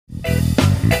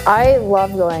I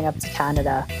love going up to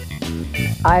Canada.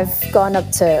 I've gone up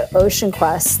to Ocean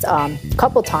Quest a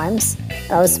couple times.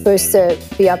 I was supposed to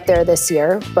be up there this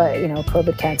year, but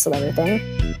COVID canceled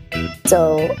everything.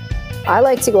 So I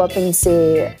like to go up and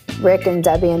see Rick and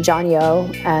Debbie and Johnny O,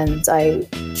 and I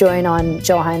join on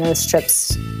Joe Heiner's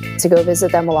trips to go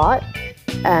visit them a lot.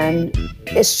 And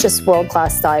it's just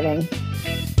world-class diving.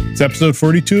 It's episode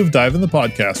 42 of Dive in the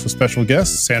Podcast with special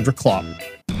guest Sandra Klopp.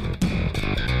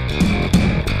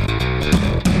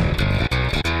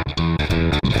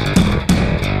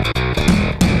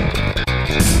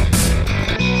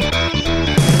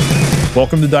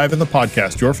 Welcome to Dive in the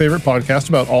Podcast, your favorite podcast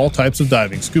about all types of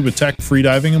diving, scuba tech,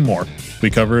 freediving, and more. We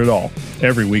cover it all.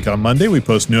 Every week on Monday, we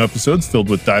post new episodes filled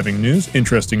with diving news,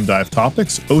 interesting dive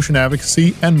topics, ocean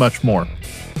advocacy, and much more.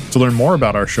 To learn more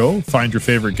about our show, find your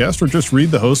favorite guest, or just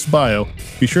read the host's bio,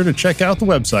 be sure to check out the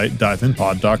website,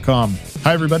 diveinpod.com.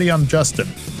 Hi, everybody. I'm Justin.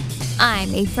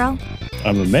 I'm April.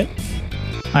 I'm Amit.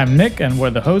 I'm Nick, and we're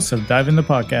the hosts of Dive in the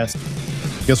Podcast.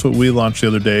 Guess what we launched the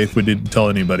other day we didn't tell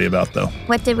anybody about, though?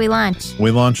 What did we launch?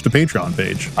 We launched a Patreon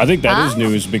page. I think that is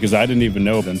news because I didn't even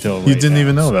know it until You didn't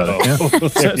even know about it,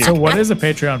 yeah. So what is a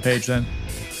Patreon page then?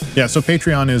 Yeah, so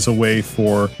Patreon is a way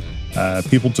for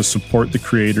people to support the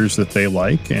creators that they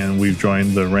like, and we've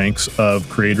joined the ranks of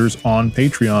creators on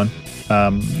Patreon.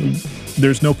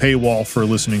 There's no paywall for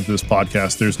listening to this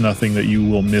podcast. There's nothing that you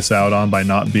will miss out on by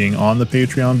not being on the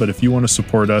Patreon, but if you want to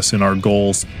support us in our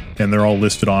goals, and they're all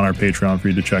listed on our Patreon for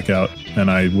you to check out, and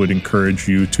I would encourage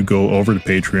you to go over to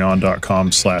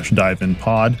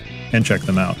patreon.com/diveinpod and check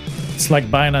them out. It's like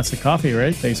buying us a coffee,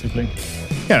 right? Basically.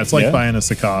 Yeah, it's like buying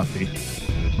us a coffee.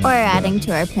 Or adding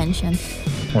to our pension.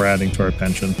 We're adding to our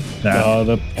pension.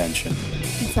 The pension.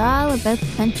 It's all about the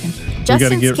pension.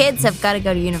 Justin's kids have got to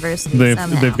go to university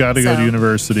somehow. They've got to go to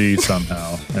university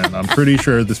somehow. And I'm pretty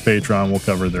sure this Patreon will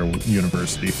cover their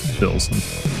university bills.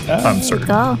 I'm certain.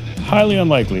 Highly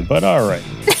unlikely, but all right.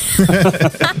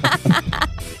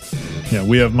 Yeah,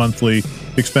 we have monthly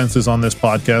expenses on this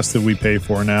podcast that we pay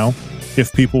for now.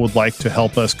 If people would like to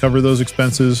help us cover those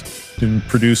expenses in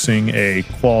producing a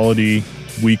quality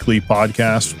weekly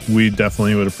podcast, we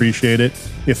definitely would appreciate it.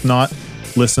 If not,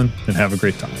 listen and have a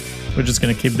great time. We're just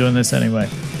going to keep doing this anyway.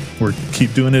 We're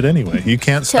keep doing it anyway. You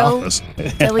can't stop us.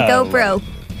 Till we go broke.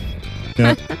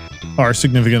 Yeah. Our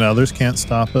significant others can't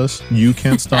stop us. You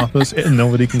can't stop us. And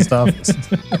nobody can stop us.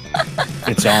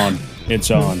 It's on. It's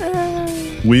on.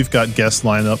 We've got guests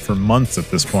lined up for months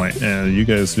at this point, and you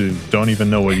guys don't even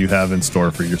know what you have in store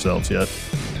for yourselves yet.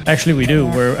 Actually, we do.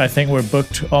 I think we're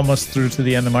booked almost through to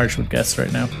the end of March with guests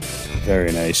right now.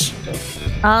 Very nice.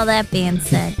 All that being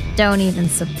said, don't even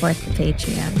support the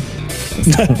Patreon.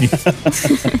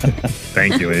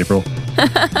 Thank you, April.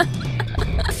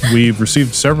 We've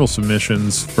received several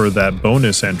submissions for that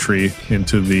bonus entry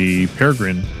into the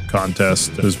Peregrine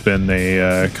contest. There's been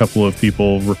a couple of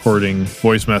people recording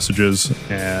voice messages,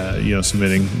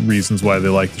 submitting reasons why they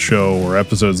like the show or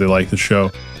episodes they like the show.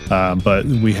 But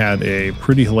we had a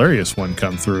pretty hilarious one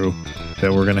come through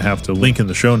that we're going to have to link in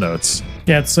the show notes.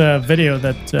 Yeah, it's a video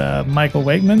that Michael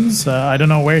Wakeman's, I don't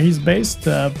know where he's based,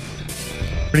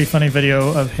 pretty funny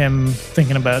video of him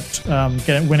thinking about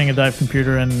winning a dive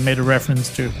computer, and made a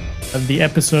reference to the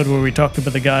episode where we talked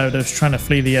about the guy that was trying to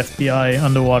flee the FBI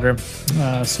underwater.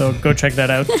 So go check that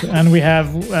out. And we have,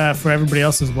 for everybody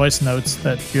else's voice notes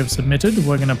that you have submitted,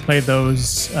 we're going to play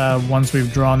those once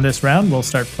we've drawn this round. We'll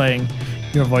start playing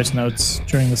your voice notes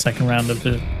during the second round of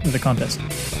the contest.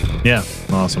 Yeah,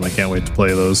 awesome. I can't wait to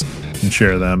play those and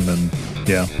share them. And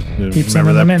yeah, keep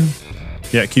sending them in.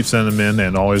 Yeah, keep sending them in,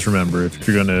 and always remember, if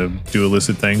you're going to do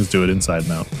illicit things, do it inside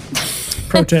and out.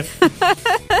 Pro tip.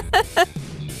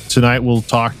 Tonight, we'll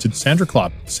talk to Sandra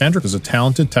Klopp. Sandra is a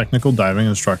talented technical diving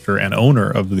instructor and owner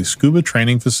of the scuba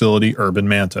training facility Urban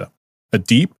Manta. A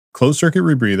deep, closed-circuit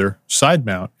rebreather, side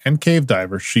mount, and cave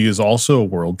diver, she is also a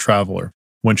world traveler.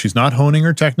 When she's not honing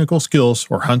her technical skills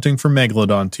or hunting for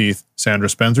megalodon teeth, Sandra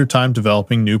spends her time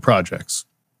developing new projects.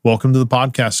 Welcome to the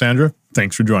podcast, Sandra.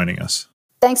 Thanks for joining us.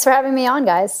 Thanks for having me on,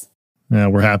 guys. Yeah,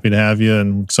 we're happy to have you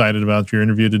and excited about your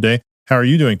interview today. How are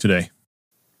you doing today?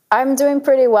 I'm doing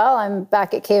pretty well. I'm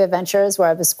back at Cave Adventures, where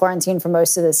I was quarantined for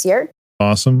most of this year.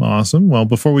 Awesome. Well,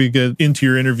 before we get into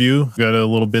your interview, we've got a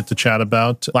little bit to chat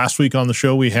about. Last week on the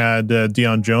show, we had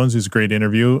Dion Jones, who's a great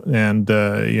interview, and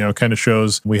kind of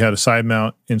shows we had a side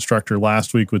mount instructor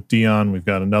last week with Dion. We've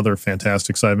got another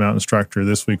fantastic side mount instructor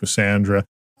this week with Sandra.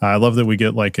 I love that we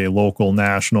get like a local,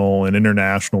 national, and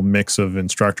international mix of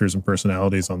instructors and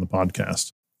personalities on the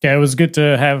podcast. Yeah, it was good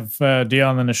to have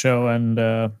Dion on the show. And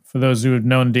for those who have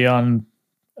known Dion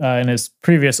in his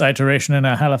previous iteration in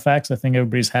Halifax, I think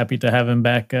everybody's happy to have him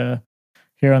back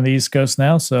here on the East Coast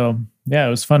now. So yeah, it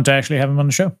was fun to actually have him on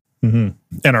the show. Mm-hmm.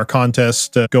 And our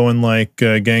contest going like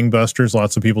gangbusters.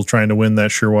 Lots of people trying to win that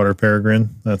Shearwater Peregrine.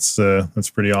 That's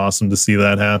pretty awesome to see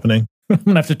that happening. I'm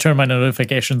going to have to turn my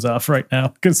notifications off right now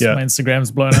because my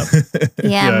Instagram's blown up.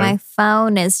 Yeah, my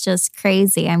phone is just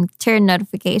crazy. I'm turning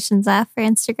notifications off for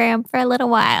Instagram for a little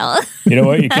while. You know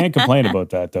what? You can't complain about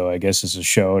that, though. I guess it's a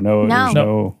show. There's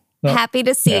no. Happy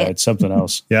to see it. It's something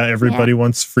else. Yeah, everybody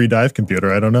wants free dive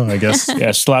computer. I don't know, I guess. Yeah,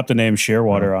 slap the name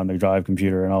Shearwater on the dive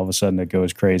computer and all of a sudden it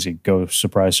goes crazy. Go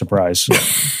surprise, surprise.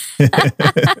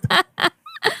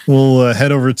 We'll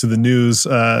head over to the news.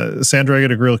 Sandra, I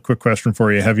got a real quick question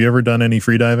for you. Have you ever done any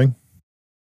free diving?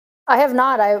 I have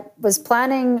not. I was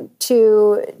planning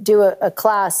to do a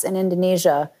class in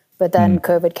Indonesia, but then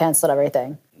COVID canceled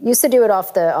everything. Used to do it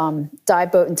off the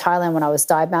dive boat in Thailand when I was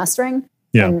dive mastering.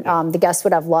 Yeah. And the guests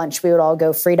would have lunch. We would all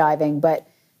go free diving. But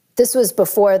this was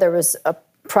before there was a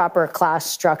proper class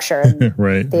structure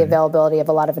and the availability of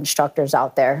a lot of instructors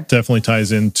out there. Definitely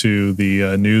ties into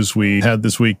the news we had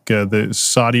this week. The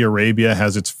Saudi Arabia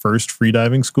has its first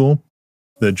freediving school,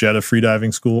 the Jeddah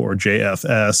Freediving School, or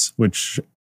JFS, which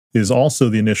is also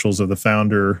the initials of the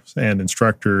founder and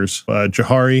instructors.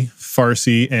 Jahari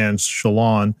Farsi and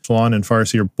Shalon. Shalon and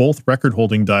Farsi are both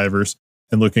record-holding divers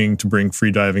and looking to bring free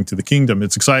diving to the kingdom.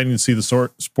 It's exciting to see the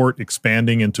sport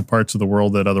expanding into parts of the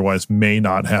world that otherwise may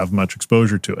not have much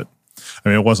exposure to it. I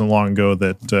mean, it wasn't long ago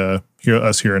that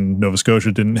us here in Nova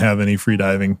Scotia didn't have any free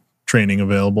diving training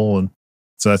available, and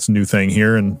so that's a new thing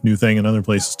here and new thing in other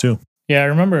places too. Yeah, I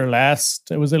remember last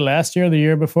year or the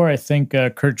year before, I think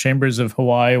Kurt Chambers of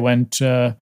Hawaii went,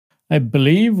 I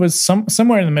believe was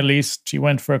somewhere in the Middle East. He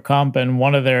went for a comp and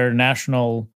one of their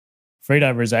national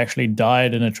freedivers actually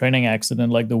died in a training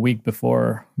accident like the week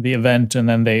before the event, and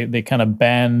then they kind of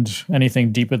banned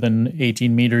anything deeper than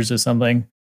 18 meters or something.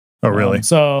 Oh, really?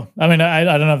 So, I mean, I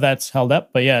don't know if that's held up,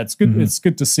 but yeah, it's good. Mm-hmm. It's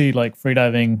good to see like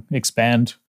freediving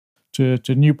expand to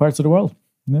new parts of the world.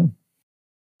 Yeah.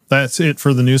 That's it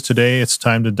for the news today. It's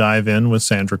time to dive in with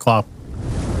Sandra Klopp.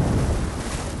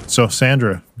 So,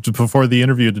 Sandra, before the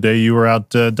interview today, you were out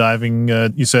diving.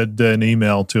 You said an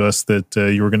email to us that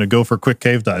you were going to go for a quick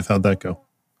cave dive. How'd that go?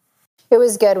 It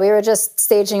was good. We were just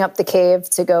staging up the cave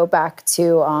to go back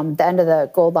to the end of the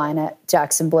Gold Line at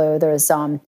Jackson Blue. There's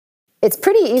it's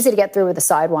pretty easy to get through with a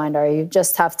Sidewinder. You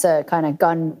just have to kind of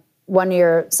gun one of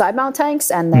your side mount tanks,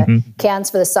 and the cans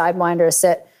for the Sidewinder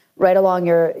sit right along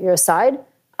your side.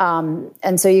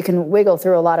 And so you can wiggle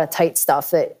through a lot of tight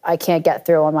stuff that I can't get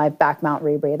through on my back mount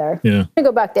rebreather. Yeah. I'm gonna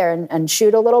go back there and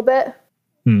shoot a little bit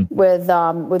with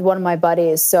one of my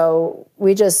buddies. So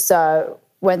we just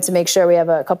went to make sure we have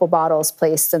a couple bottles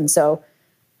placed. And so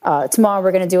tomorrow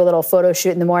we're gonna do a little photo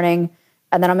shoot in the morning,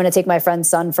 and then I'm gonna take my friend's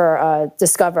son for a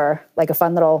Discover, like a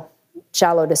fun little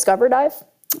shallow Discover dive.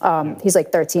 He's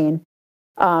like 13.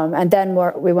 And then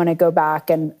we wanna go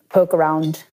back and poke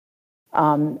around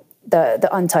the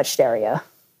untouched area,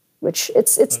 which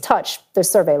it's touched. There's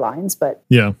survey lines, but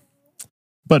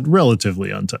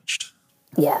relatively untouched.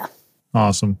 Yeah.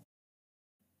 Awesome.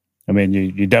 I mean,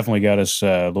 you definitely got us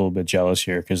a little bit jealous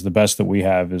here, because the best that we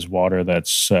have is water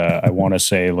that's, I want to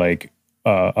say, like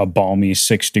a balmy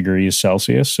 6 degrees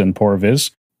Celsius in Port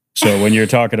Viz. So when you're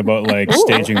talking about like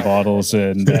staging bottles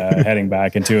and heading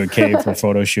back into a cave for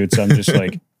photo shoots, I'm just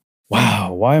like,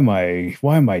 wow, why am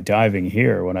I diving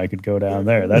here when I could go down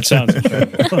there? That sounds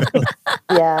incredible.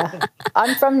 Yeah,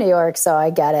 I'm from New York, so I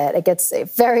get it. It gets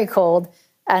very cold,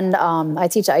 and I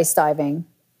teach ice diving,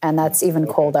 and that's even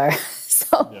colder.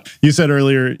 So you said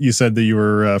earlier, that you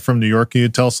were from New York. Can you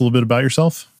tell us a little bit about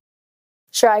yourself?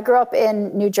 Sure. I grew up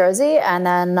in New Jersey, and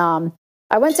then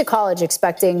I went to college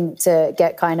expecting to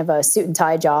get kind of a suit and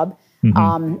tie job,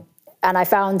 and I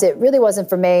found it really wasn't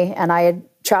for me, and I had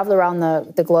traveled around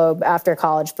the globe after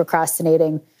college,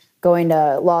 procrastinating going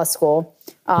to law school,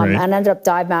 and ended up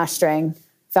dive mastering,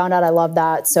 found out I loved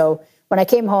that. So when I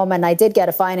came home, and I did get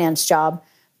a finance job,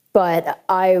 but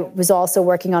I was also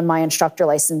working on my instructor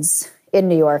license in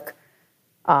New York,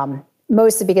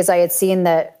 mostly because I had seen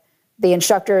that the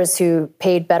instructors who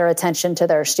paid better attention to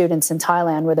their students in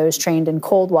Thailand were those trained in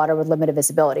cold water with limited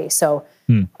visibility. So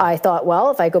I thought,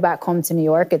 well, if I go back home to New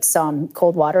York, it's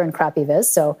cold water and crappy viz,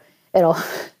 so it'll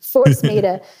force me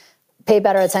to pay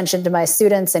better attention to my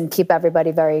students and keep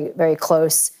everybody very, very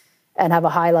close and have a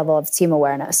high level of team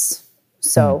awareness.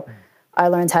 So I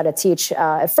learned how to teach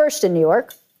at first in New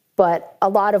York, but a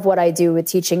lot of what I do with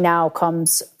teaching now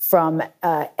comes from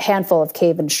a handful of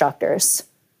cave instructors.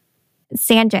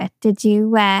 Sandra, did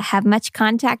you have much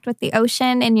contact with the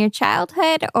ocean in your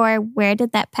childhood, or where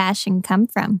did that passion come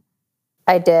from?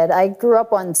 I did. I grew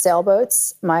up on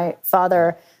sailboats. My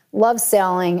father loves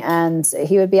sailing, and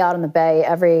he would be out on the bay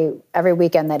every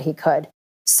weekend that he could.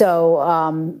 So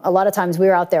a lot of times we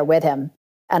were out there with him.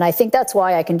 And I think that's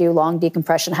why I can do long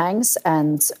decompression hangs,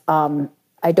 and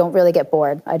I don't really get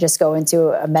bored. I just go into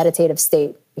a meditative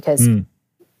state, because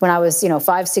when I was,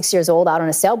 5, 6 years old, out on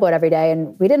a sailboat every day,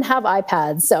 and we didn't have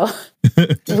iPads, so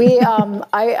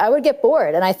I would get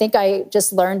bored. And I think I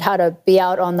just learned how to be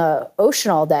out on the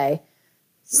ocean all day.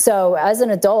 So as an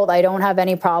adult, I don't have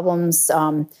any problems.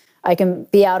 I can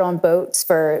be out on boats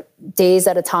for days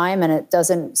at a time, and it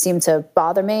doesn't seem to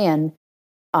bother me. And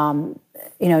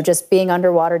just being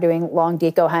underwater doing long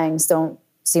deco hangs don't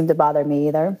seem to bother me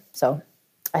either. So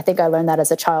I think I learned that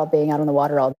as a child, being out on the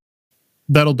water all day.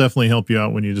 That'll definitely help you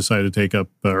out when you decide to take up,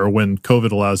 or when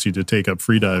COVID allows you to take up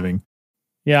freediving.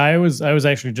 Yeah, I was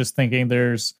actually just thinking,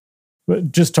 there's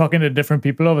just talking to different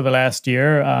people over the last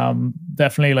year,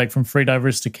 definitely like from free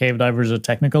divers to cave divers or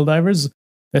technical divers,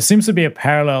 there seems to be a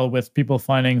parallel with people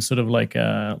finding sort of like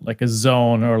a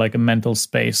zone or like a mental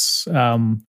space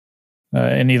in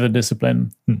either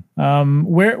discipline.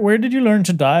 Where did you learn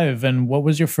to dive, and what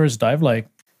was your first dive like?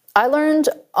 I learned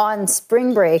on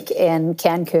spring break in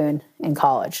Cancun in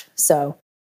college. So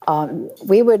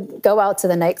we would go out to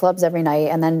the nightclubs every night,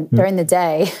 and then during the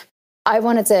day, I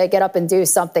wanted to get up and do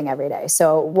something every day.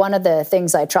 So one of the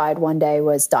things I tried one day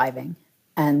was diving.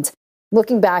 And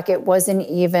looking back, it wasn't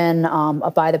even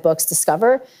a by the books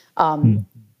discover.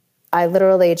 I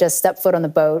literally just stepped foot on the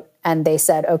boat, and they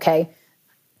said, okay,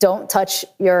 don't touch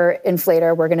your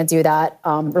inflator. We're going to do that.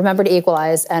 Remember to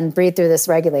equalize and breathe through this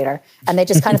regulator. And they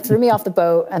just kind of threw me off the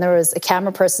boat. And there was a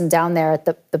camera person down there at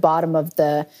the bottom of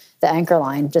the anchor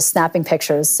line, just snapping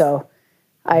pictures. So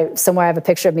somewhere I have a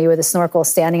picture of me with a snorkel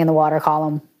standing in the water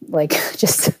column, like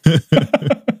just,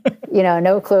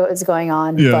 no clue what was going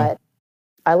on. Yeah. But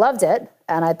I loved it.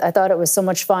 And I thought it was so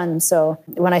much fun. So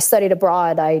when I studied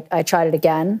abroad, I tried it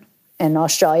again in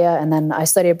Australia. And then I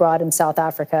studied abroad in South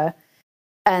Africa.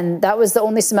 And that was the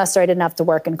only semester I didn't have to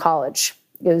work in college.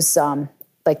 It was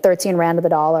like 13 Rand to the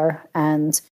dollar.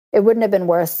 And it wouldn't have been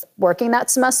worth working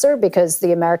that semester, because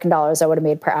the American dollars I would have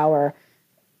made per hour,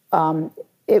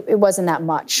 it wasn't that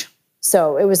much.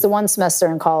 So it was the one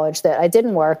semester in college that I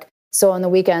didn't work. So on the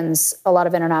weekends, a lot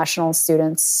of international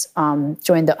students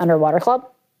joined the underwater club,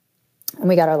 and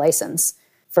we got our license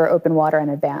for open water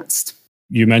and advanced.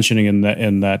 You mentioning in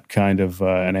that kind of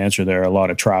an answer there, a lot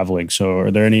of traveling. So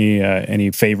are there any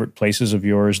favorite places of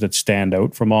yours that stand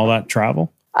out from all that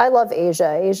travel? I love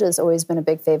Asia. Asia has always been a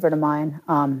big favorite of mine.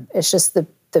 It's just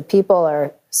the people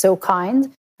are so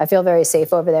kind. I feel very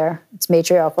safe over there. It's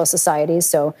matriarchal societies.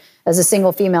 So as a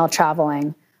single female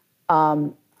traveling,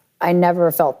 I never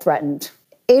felt threatened.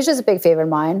 Asia is a big favorite of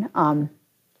mine.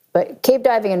 But cave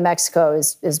diving in Mexico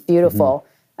is beautiful.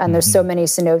 And there's so many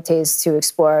cenotes to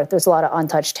explore. There's a lot of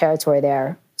untouched territory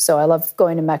there. So I love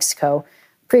going to Mexico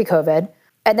pre-COVID.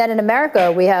 And then in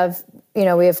America, we have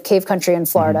cave country in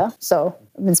Florida. So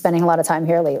I've been spending a lot of time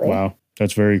here lately. Wow,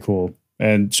 that's very cool.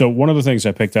 And so one of the things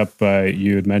I picked up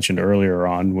you had mentioned earlier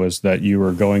on was that you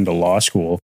were going to law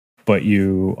school, but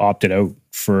you opted out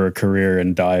for a career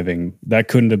in diving. That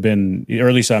couldn't have been, or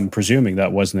at least I'm presuming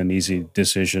that wasn't an easy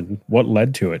decision. What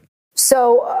led to it?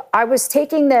 So I was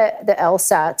taking the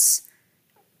LSATs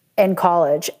in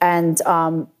college, and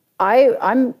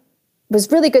I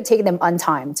was really good taking them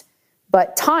untimed.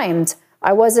 But timed,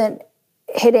 I wasn't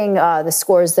hitting the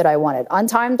scores that I wanted.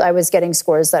 Untimed, I was getting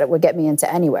scores that would get me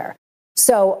into anywhere.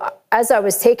 So as I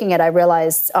was taking it, I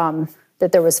realized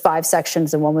that there was 5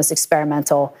 sections and one was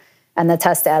experimental, and the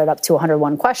test added up to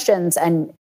 101 questions.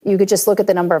 And you could just look at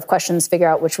the number of questions, figure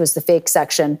out which was the fake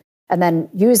section, and then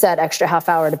use that extra half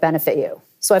hour to benefit you.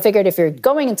 So I figured if you're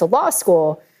going into law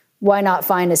school, why not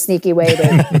find a sneaky way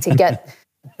to get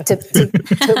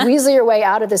to weasel your way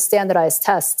out of the standardized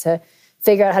test to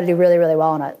figure out how to do really, really well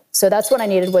on it. So that's what I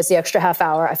needed, was the extra half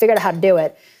hour. I figured out how to do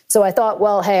it. So I thought,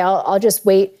 well, hey, I'll just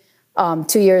wait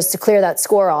 2 years to clear that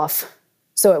score off,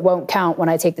 so it won't count when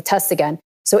I take the test again.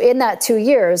 So in that 2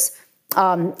 years,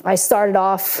 I started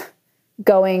off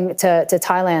going to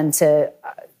Thailand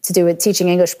to do a teaching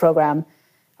English program.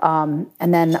 And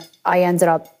then I ended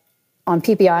up on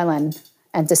Phi Phi Island,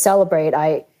 and to celebrate,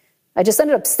 I just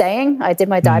ended up staying. I did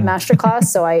my dive master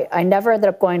class, so I never ended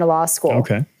up going to law school.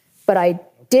 Okay. But I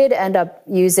did end up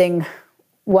using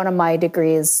one of my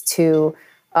degrees to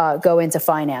go into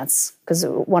finance, because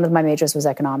one of my majors was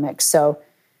economics. So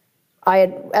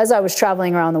as I was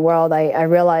traveling around the world, I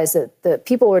realized that the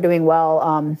people were doing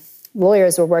well.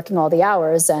 Lawyers were working all the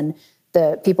hours, and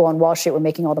the people on Wall Street were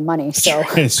making all the money. So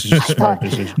it's just a smart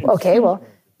decision. Okay, well,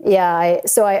 yeah.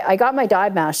 So I got my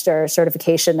dive master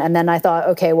certification, and then I thought,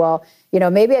 okay, well,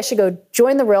 maybe I should go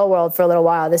join the real world for a little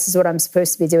while. This is what I'm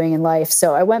supposed to be doing in life.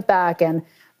 So I went back and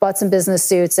bought some business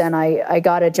suits, and I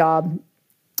got a job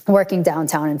working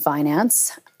downtown in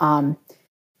finance.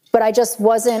 But I just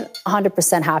wasn't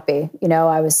 100% happy.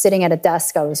 I was sitting at a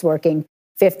desk. I was working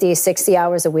 50, 60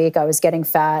 hours a week. I was getting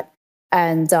fat.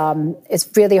 And it's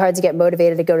really hard to get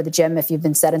motivated to go to the gym if you've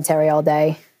been sedentary all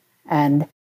day. And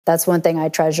that's one thing I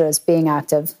treasure, is being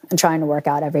active and trying to work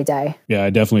out every day. Yeah, I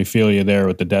definitely feel you there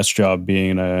with the desk job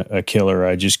being a killer.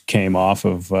 I just came off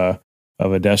of a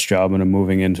desk job and I'm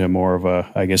moving into more of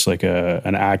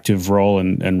an active role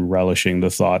and relishing the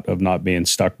thought of not being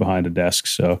stuck behind a desk.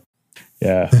 So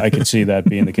yeah, I can see that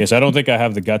being the case. I don't think I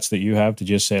have the guts that you have to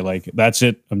just say like, that's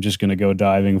it, I'm just going to go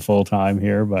diving full time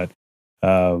here. But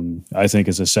I think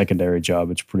as a secondary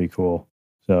job, it's pretty cool.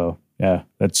 So yeah,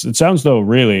 it sounds though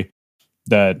really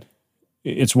that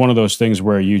it's one of those things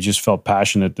where you just felt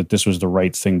passionate that this was the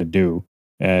right thing to do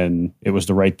and it was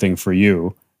the right thing for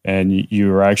you. And you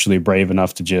were actually brave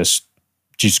enough to just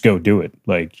go do it.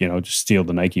 Like, just steal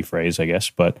the Nike phrase, I guess.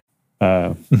 But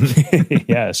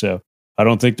yeah, so I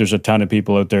don't think there's a ton of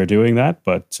people out there doing that,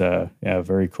 but yeah,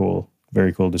 very cool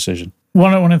decision.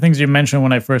 One of the things you mentioned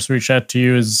when I first reached out to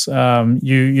you is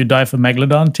you dive for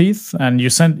megalodon teeth, and you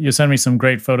sent me some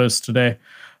great photos today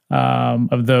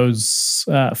of those.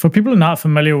 For people who are not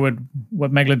familiar with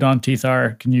what megalodon teeth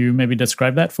are, can you maybe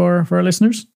describe that for our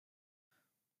listeners?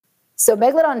 So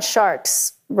megalodon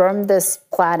sharks roamed this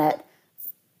planet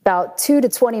about 2 to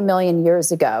 20 million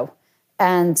years ago,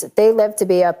 and they lived to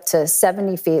be up to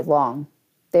 70 feet long.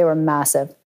 They were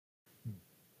massive.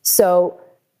 So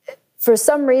for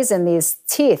some reason, these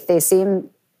teeth, they seem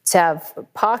to have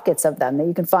pockets of them that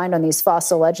you can find on these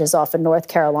fossil ledges off of North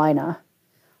Carolina.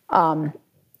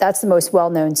 That's the most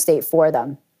well-known state for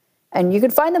them. And you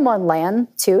can find them on land,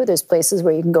 too. There's places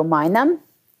where you can go mine them.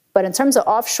 But in terms of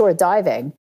offshore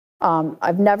diving,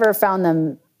 I've never found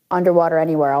them underwater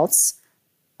anywhere else.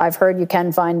 I've heard you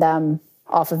can find them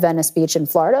off of Venice Beach in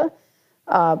Florida,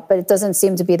 but it doesn't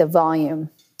seem to be the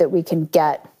volume that we can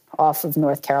get off of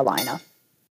North Carolina.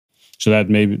 So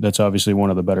that's obviously one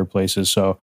of the better places.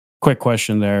 So quick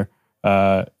question there.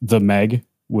 The Meg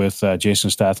with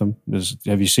Jason Statham,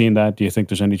 have you seen that? Do you think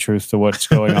there's any truth to what's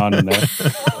going on in there?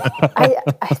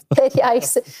 I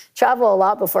used to travel a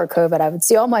lot before COVID. I would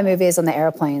see all my movies on the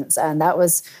airplanes, and that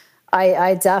was,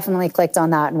 I definitely clicked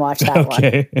on that and watched that one.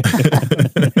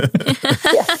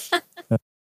 Yeah.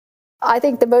 I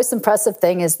think the most impressive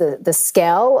thing is the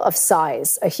scale of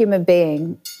size, a human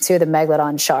being to the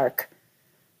megalodon shark.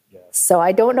 So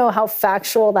I don't know how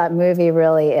factual that movie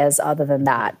really is other than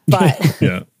that. But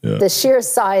the sheer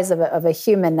size of a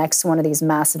human next to one of these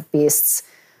massive beasts,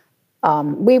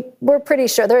 we're pretty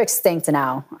sure they're extinct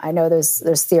now. I know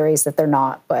there's theories that they're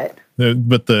not, but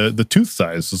the tooth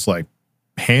size is like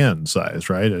hand size,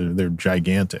 right? They're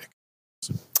gigantic.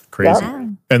 It's crazy. Yep.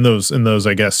 And those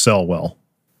I guess sell well.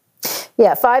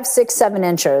 Yeah, 5, 6, 7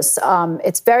 inches.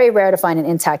 It's very rare to find an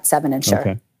intact 7-incher.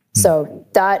 Okay. So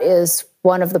that is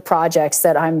one of the projects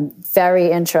that I'm very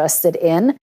interested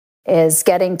in, is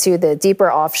getting to the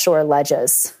deeper offshore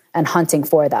ledges and hunting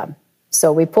for them.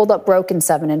 So we pulled up broken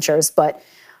 7-inchers, but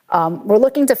we're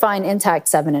looking to find intact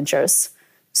 7-inchers.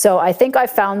 So I think I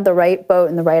found the right boat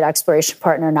and the right exploration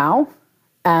partner now.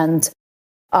 And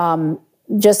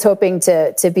just hoping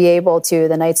to be able to,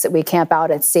 the nights that we camp out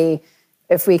at sea,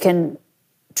 if we can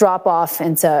drop off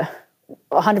into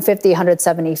 150,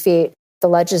 170 feet, the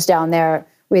ledges down there,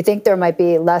 we think there might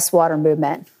be less water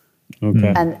movement.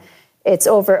 Okay. And it's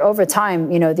over time,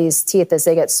 these teeth, as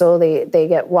they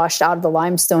get washed out of the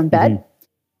limestone bed,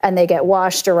 and they get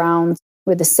washed around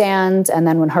with the sand. And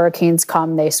then when hurricanes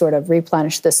come, they sort of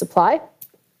replenish the supply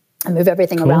and move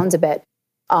everything around a bit.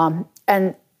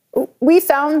 And we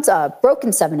found broken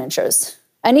 7-inchers,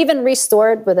 and even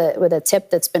restored with a tip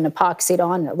that's been epoxied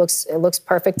on. It looks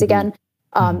perfect again.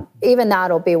 Even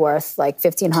that'll be worth like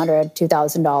 $1,500,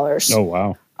 $2,000. Oh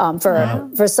wow! For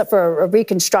a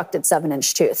reconstructed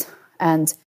 7-inch tooth,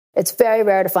 and it's very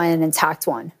rare to find an intact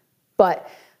one. But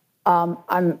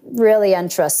I'm really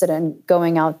interested in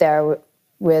going out there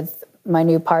with my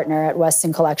new partner at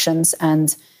Weston Collections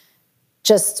and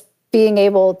just being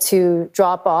able to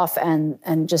drop off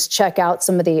and just check out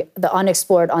some of the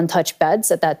unexplored, untouched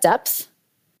beds at that depth.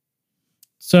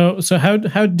 So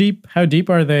how deep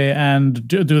are they, and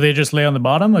do they just lay on the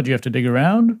bottom, or do you have to dig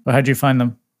around, or how do you find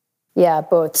them? Yeah,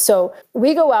 both. So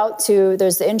we go out to,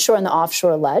 there's the inshore and the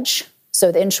offshore ledge.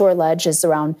 So the inshore ledge is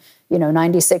around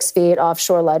 96 feet.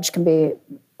 Offshore ledge can be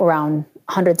around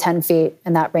 110 feet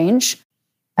in that range.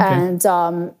 Okay.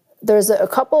 And there's a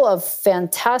couple of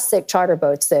fantastic charter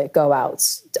boats that go out.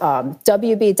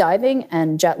 WB Diving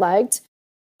and Jetlagged.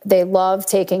 They love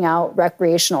taking out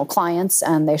recreational clients,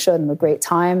 and they show them a great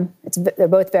time. They're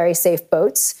both very safe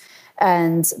boats.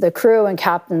 And the crew and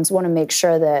captains want to make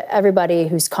sure that everybody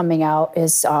who's coming out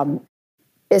is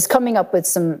coming up with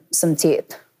some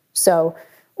teeth. So,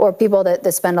 or people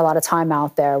that spend a lot of time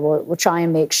out there, we'll try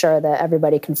and make sure that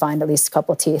everybody can find at least a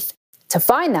couple teeth. To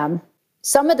find them,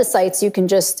 some of the sites you can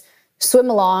just swim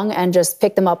along and just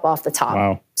pick them up off the top.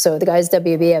 Wow. So the guys at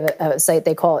WB have a site,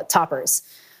 they call it toppers.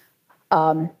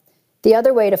 The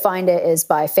other way to find it is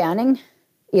by fanning,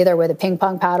 either with a ping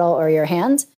pong paddle or your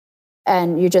hand.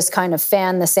 And you just kind of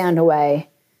fan the sand away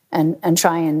and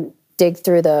try and dig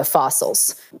through the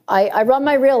fossils. I run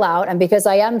my reel out, and because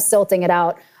I am silting it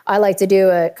out, I like to do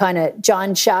a kind of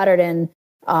John Chatterton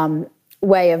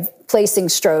way of placing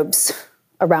strobes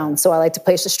around. So I like to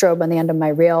place a strobe on the end of my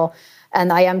reel,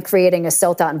 and I am creating a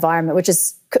silt out environment, which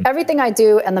is everything I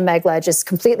do in the Meg Ledge is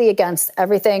completely against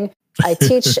everything I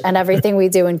teach and everything we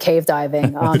do in cave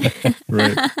diving.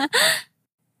 Right.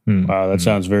 Wow, that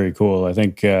sounds very cool. I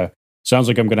think sounds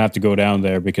like I'm going to have to go down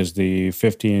there because the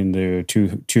 15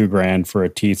 to two grand for a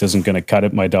teeth isn't going to cut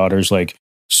it. My daughter's like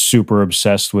super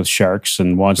obsessed with sharks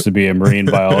and wants to be a marine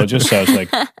biologist. So I was like,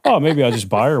 oh, maybe I'll just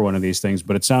buy her one of these things.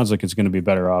 But it sounds like it's going to be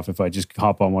better off if I just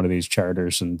hop on one of these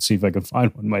charters and see if I can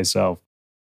find one myself.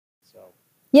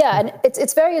 Yeah, and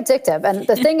it's very addictive. And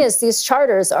the thing is, these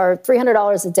charters are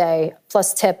 $300 a day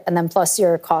plus tip, and then plus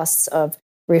your costs of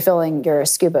refilling your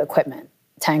scuba equipment,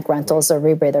 tank rentals or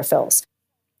rebreather fills.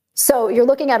 So you're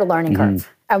looking at a learning curve.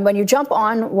 And when you jump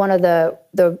on one of the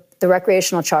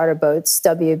recreational charter boats,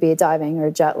 WB Diving or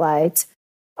Jetlagged,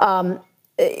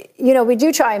 we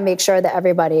do try and make sure that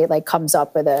everybody like comes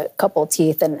up with a couple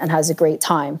teeth and has a great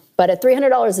time. But at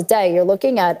 $300 a day, you're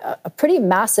looking at a pretty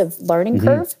massive learning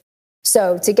curve.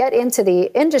 So to get into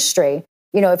the industry,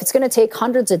 if it's going to take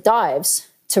hundreds of dives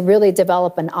to really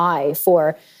develop an eye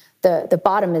for the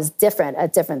bottom is different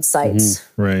at different sites.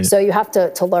 Right. So you have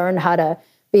to learn how to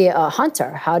be a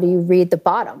hunter. How do you read the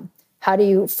bottom? How do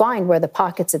you find where the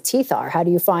pockets of teeth are? How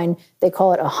do you find, they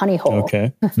call it a honey hole.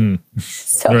 Okay.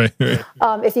 So Right.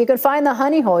 if you can find the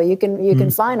honey hole, you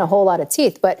can find a whole lot of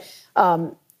teeth. But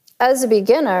as a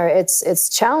beginner, it's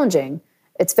challenging.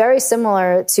 It's very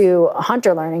similar to a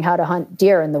hunter learning how to hunt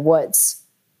deer in the woods.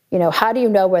 How do you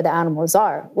know where the animals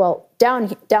are? Well,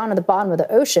 down at the bottom of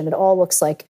the ocean, it all looks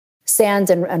like sand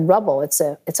and rubble. It's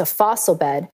a fossil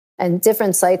bed, and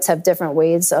different sites have different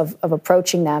ways of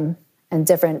approaching them and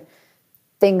different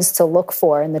things to look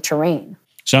for in the terrain.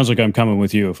 Sounds like I'm coming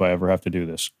with you if I ever have to do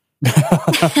this.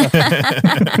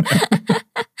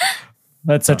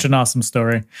 That's such an awesome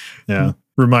story. Yeah.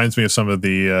 Reminds me of some of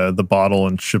the bottle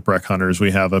and shipwreck hunters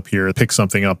we have up here. Pick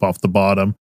something up off the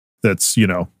bottom that's,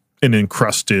 an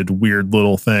encrusted weird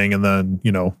little thing. And then,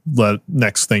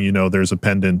 next thing you know, there's a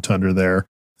pendant under there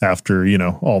after,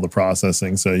 all the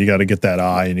processing. So you got to get that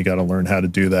eye and you got to learn how to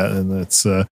do that. And it's,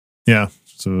 so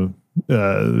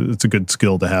it's a good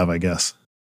skill to have, I guess.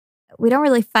 We don't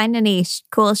really find any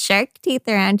cool shark teeth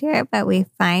around here, but we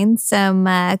find some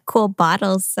cool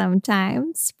bottles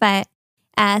sometimes. But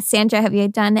Sandra, have you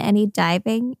done any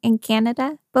diving in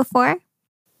Canada before?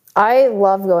 I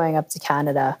love going up to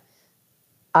Canada.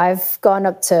 I've gone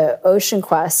up to Ocean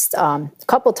Quest a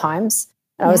couple times.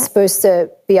 I was supposed to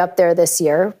be up there this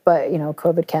year, but,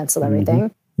 COVID canceled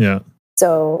everything. Yeah.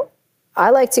 So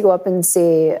I like to go up and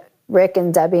see Rick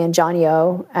and Debbie and Johnny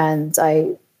O, and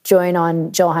I join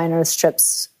on Jill Heiner's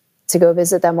trips to go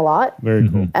visit them a lot. Very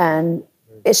cool. And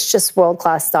it's just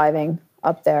world-class diving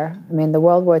up there. I mean, the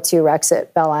World War II wrecks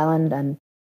at Bell Island and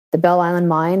the Bell Island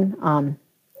mine.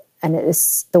 And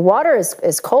the water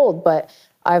is cold, but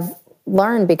I've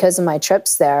learned because of my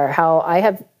trips there how I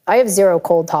have zero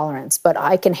cold tolerance, but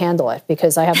I can handle it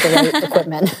because I have the right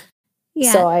equipment.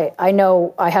 Yeah. So I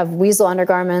know I have weasel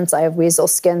undergarments, I have weasel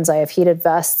skins, I have heated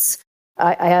vests.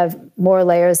 I have more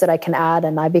layers that I can add,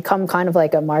 and I become kind of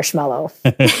like a marshmallow.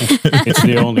 It's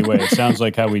the only way. It sounds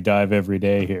like how we dive every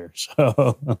day here.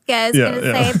 So Yeah, I was going to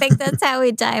say, I think that's how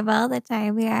we dive all the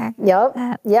time. We are.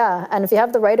 Yep. Yeah. And if you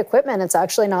have the right equipment, it's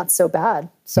actually not so bad.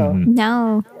 So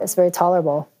No. it's very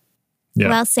tolerable. Yeah.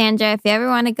 Well, Sandra, if you ever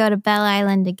want to go to Bell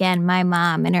Island again, my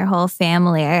mom and her whole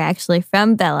family are actually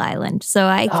from Bell Island. So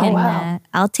I can, wow.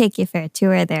 I'll take you for a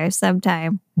tour there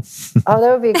sometime. Oh,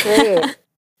 that would be great.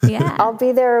 Yeah. I'll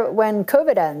be there when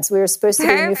COVID ends. We were supposed to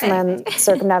do Newfoundland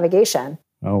circumnavigation.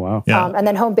 oh wow. Yeah. And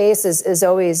then home base is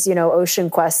always, Ocean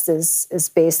Quest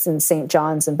is based in St.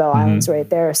 John's and Bell Island's right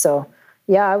there. So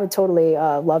yeah, I would totally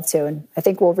love to. And I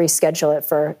think we'll reschedule it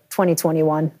for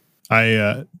 2021.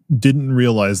 I didn't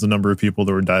realize the number of people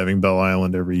that were diving Bell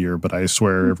Island every year, but I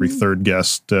swear every third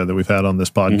guest that we've had on this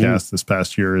podcast this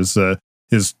past year is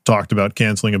talked about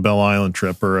canceling a Bell Island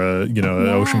trip or an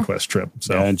Ocean Quest trip.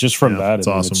 So and just from that, it's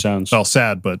awesome. It sounds well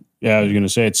sad, but I was going to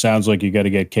say it sounds like you got to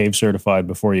get cave certified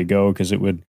before you go, because it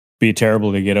would be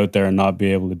terrible to get out there and not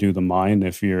be able to do the mine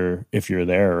if you're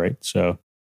there, right? So,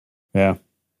 yeah.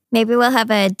 Maybe we'll have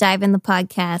a Dive in the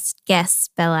Podcast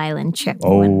guest Bell Island trip.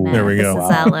 There we go. This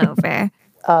is all over.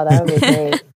 Oh, that would be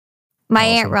great. My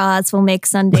Aunt Roz will make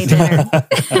Sunday dinner.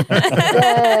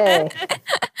 Yay.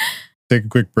 Take a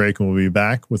quick break and we'll be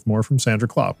back with more from Sandra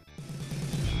Klopp.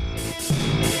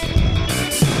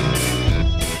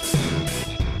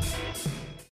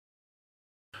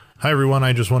 Hi everyone,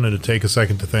 I just wanted to take a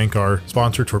second to thank our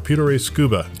sponsor, Torpedo Rays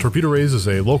Scuba. Torpedo Rays is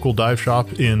a local dive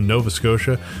shop in Nova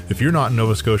Scotia. If you're not in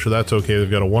Nova Scotia, that's okay. They've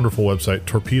got a wonderful website,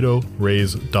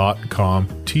 torpedorays.com,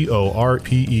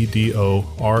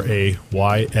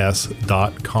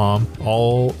 TORPEDORAYS.com.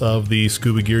 All of the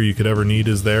scuba gear you could ever need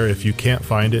is there. If you can't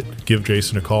find it, give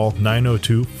Jason a call,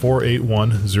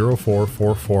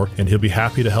 902-481-0444, and he'll be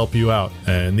happy to help you out.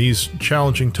 And these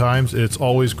challenging times, it's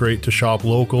always great to shop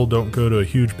local. Don't go to a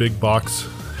huge big box.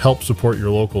 Help support your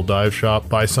local dive shop.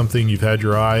 Buy something you've had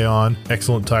your eye on.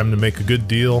 Excellent time to make a good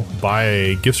deal. Buy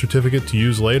a gift certificate to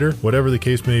use later. Whatever the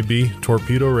case may be,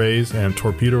 Torpedo Rays and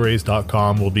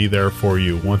torpedorays.com will be there for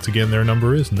you. Once again, their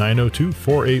number is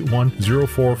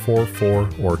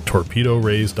 902-481-0444 or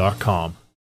torpedorays.com.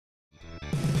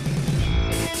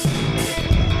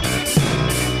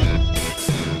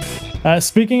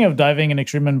 Speaking of diving in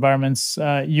extreme environments,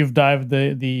 you've dived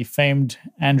the famed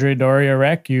André Doria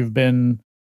wreck. You've been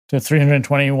to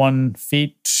 321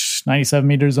 feet, 97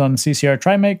 meters on CCR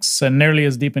Trimix, and nearly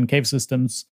as deep in cave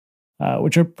systems,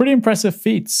 which are pretty impressive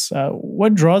feats.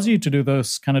 What draws you to do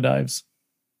those kind of dives?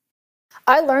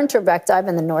 I learned to wreck dive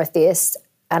in the Northeast,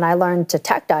 and I learned to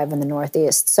tech dive in the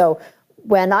Northeast. So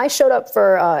when I showed up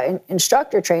for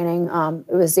instructor training,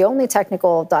 it was the only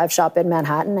technical dive shop in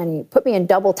Manhattan, and he put me in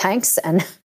double tanks, and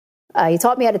he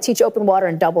taught me how to teach open water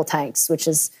in double tanks, which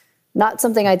is not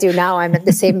something I do now. I'm at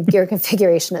the same gear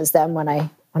configuration as them when I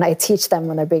teach them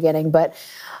when they're beginning. But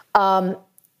I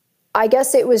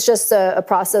guess it was just a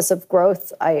process of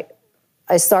growth. I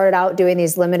started out doing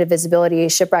these limited visibility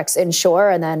shipwrecks inshore,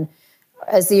 and then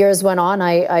as the years went on,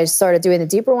 I started doing the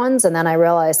deeper ones, and then I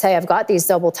realized, hey, I've got these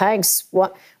double tanks.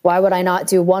 Why would I not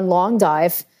do one long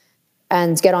dive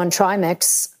and get on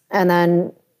Trimix and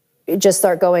then just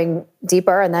start going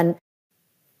deeper? And then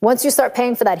once you start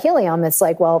paying for that helium, it's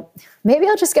like, well, maybe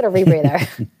I'll just get a rebreather.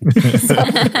 So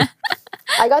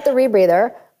I got the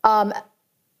rebreather.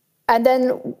 And then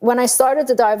when I started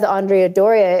to dive the André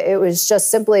Doria, it was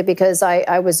just simply because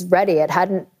I was ready. It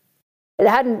hadn't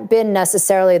been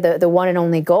necessarily the one and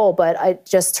only goal, but it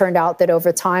just turned out that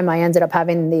over time I ended up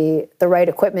having the right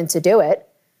equipment to do it.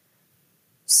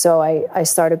 So I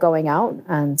started going out,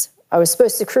 and I was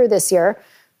supposed to crew this year,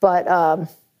 but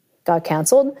got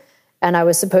canceled. And I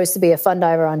was supposed to be a fun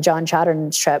diver on John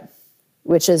Chatterton's trip,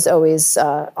 which is always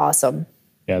awesome.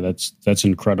 Yeah, that's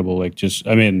incredible. Like,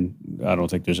 I don't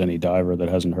think there's any diver that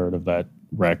hasn't heard of that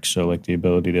wreck. So like the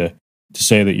ability to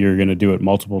say that you're going to do it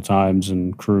multiple times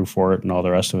and crew for it and all the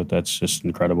rest of it, that's just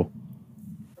incredible.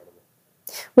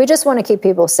 We just want to keep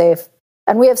people safe.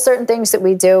 And we have certain things that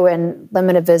we do in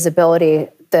limited visibility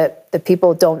that the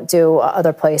people don't do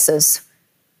other places.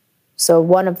 So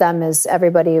one of them is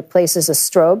everybody places a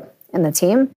strobe in the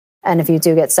team. And if you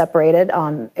do get separated,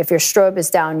 if your strobe is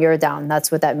down, you're down.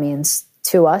 That's what that means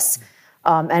to us.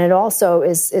 And it also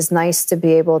is nice to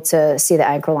be able to see the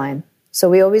anchor line. So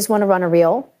we always want to run a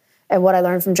reel. And what I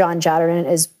learned from John Chatterton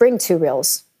is bring 2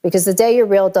 reels, because the day your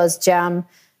reel does jam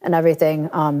and everything,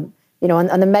 on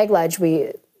the Meg Ledge,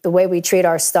 the way we treat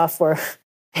our stuff,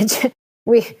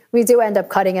 we do end up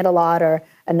cutting it a lot,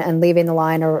 and leaving the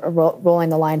line or rolling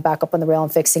the line back up on the rail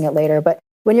and fixing it later. But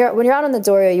when you're out on the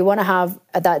Doria, you want to have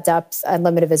at that depth and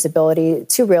limited visibility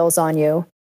 2 reels on you,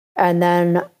 and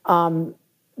then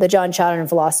the John Chatterton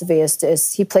philosophy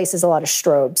is he places a lot of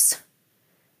strobes.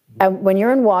 And when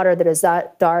you're in water that is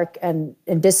that dark and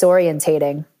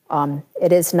disorientating,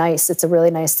 it is nice. It's a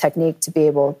really nice technique to be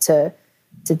able to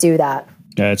do that.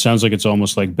 Yeah, it sounds like it's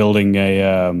almost like building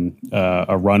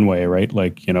a runway, right?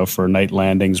 Like, for night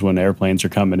landings when airplanes are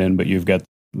coming in, but you've got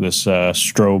this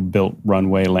strobe-built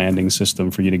runway landing system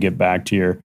for you to get back to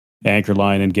your anchor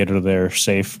line and get her there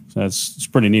safe. It's a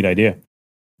pretty neat idea.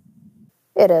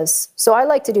 It is. So I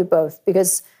like to do both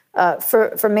because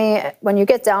for me, when you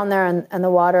get down there and the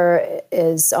water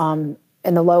is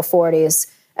in the low 40s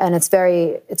and it's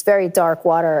very dark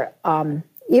water,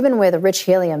 even with a rich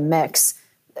helium mix,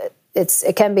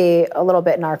 it can be a little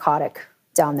bit narcotic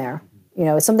down there. You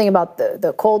know, it's something about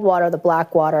the cold water, the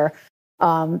black water.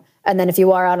 And then if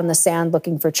you are out on the sand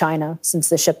looking for China, since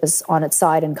the ship is on its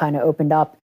side and kind of opened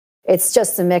up, it's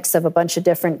just a mix of a bunch of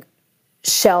different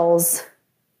shells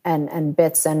and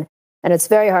bits. And it's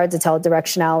very hard to tell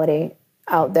directionality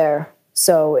out there.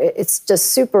 So it's just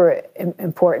super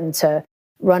important to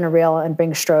run a reel and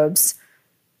bring strobes.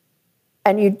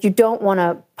 And you don't want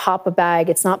to pop a bag.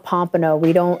 It's not pompano.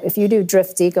 If you do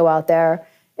drift deco out there,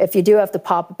 if you do have to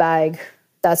pop a bag,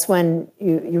 that's when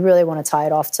you really want to tie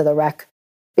it off to the wreck,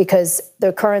 because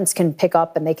the currents can pick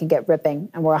up and they can get ripping.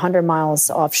 And we're 100 miles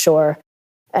offshore,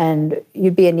 and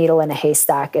you'd be a needle in a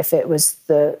haystack if it was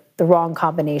the wrong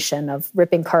combination of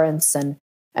ripping currents and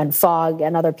fog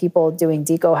and other people doing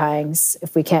deco hangs.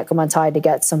 If we can't come untied to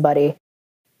get somebody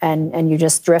and you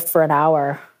just drift for an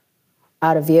hour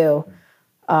out of view.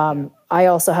 I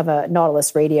also have a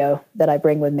Nautilus radio that I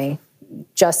bring with me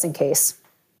just in case.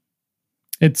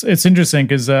 It's interesting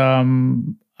because I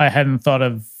hadn't thought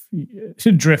of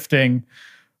drifting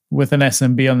with an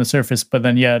SMB on the surface, but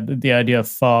then the idea of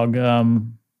fog,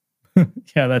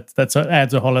 that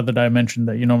adds a whole other dimension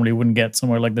that you normally wouldn't get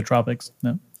somewhere like the tropics.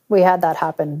 No? We had that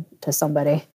happen to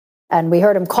somebody, and we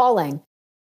heard him calling,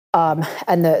 and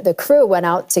the crew went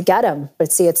out to get him.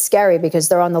 But see, it's scary because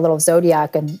they're on the little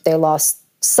Zodiac and they lost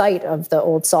sight of the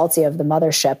old Salty of the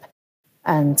mothership.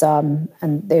 And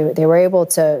they were able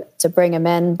to bring him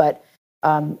in, but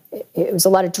it was a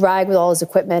lot of drag with all his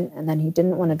equipment, and then he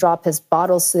didn't want to drop his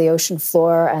bottles to the ocean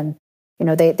floor. And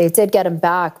they did get him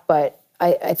back, but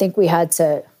I think we had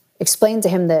to explain to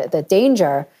him the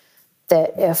danger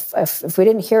that if we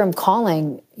didn't hear him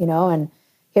calling, and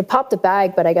he had popped the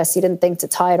bag, but I guess he didn't think to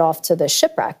tie it off to the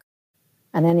shipwreck.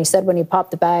 And then he said when he popped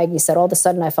the bag, he said all of a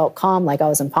sudden I felt calm, like I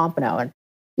was in Pompano, and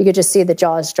you could just see the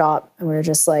jaws drop, and we were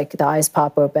just like, the eyes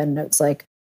pop open. It's like,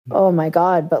 oh my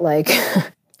God. But like,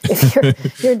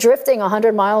 if you're drifting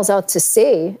 100 miles out to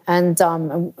sea and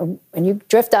you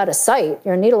drift out of sight,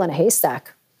 you're a needle in a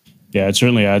haystack. Yeah, it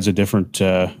certainly adds a different,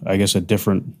 a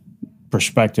different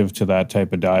perspective to that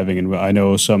type of diving. And I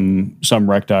know some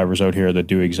wreck divers out here that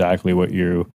do exactly what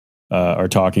you are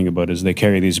talking about, is they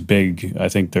carry these big, I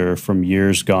think they're from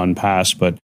years gone past,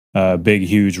 but big,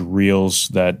 huge reels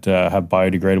that have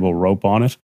biodegradable rope on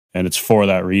it. And it's for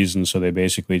that reason. So they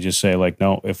basically just say like,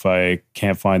 no, if I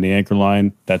can't find the anchor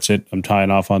line, that's it. I'm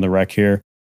tying off on the wreck here,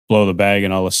 blow the bag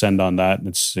and I'll ascend on that. And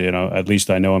it's, at least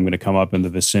I know I'm going to come up in the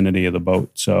vicinity of the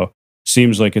boat. So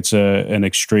seems like it's an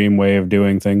extreme way of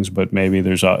doing things, but maybe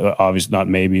there's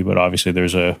obviously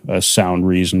there's a sound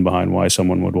reason behind why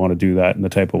someone would want to do that in the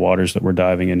type of waters that we're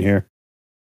diving in here.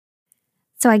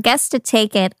 So I guess to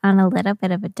take it on a little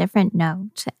bit of a different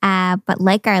note, but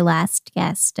like our last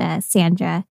guest,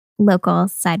 Sandra, local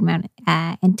side mount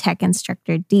and tech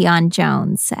instructor Dion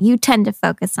Jones, you tend to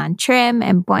focus on trim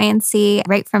and buoyancy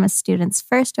right from a student's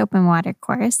first open water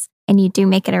course, and you do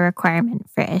make it a requirement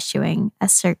for issuing a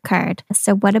cert card.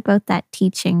 So what about that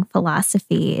teaching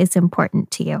philosophy is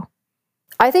important to you?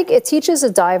 I think it teaches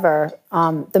a diver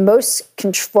the most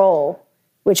control,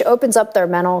 which opens up their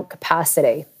mental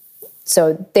capacity.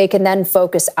 So they can then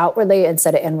focus outwardly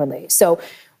instead of inwardly. So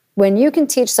when you can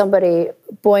teach somebody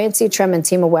buoyancy, trim, and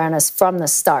team awareness from the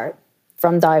start,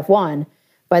 from dive one,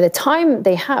 by the time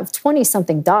they have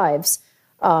 20-something dives,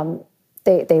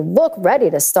 they look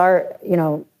ready to start,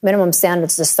 minimum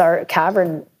standards to start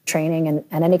cavern training and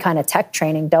any kind of tech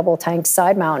training. Double tank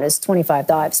side mount is 25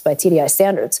 dives by TDI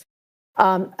standards.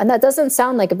 And that doesn't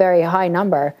sound like a very high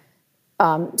number.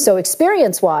 So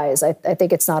experience-wise, I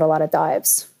think it's not a lot of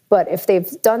dives. But if they've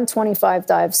done 25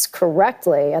 dives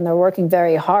correctly and they're working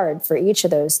very hard for each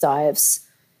of those dives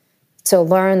to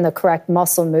learn the correct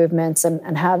muscle movements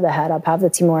and have the head up, have the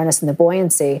team awareness and the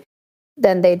buoyancy,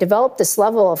 then they develop this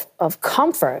level of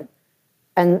comfort.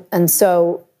 And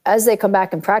so as they come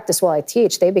back and practice while I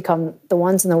teach, they become the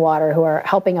ones in the water who are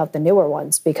helping out the newer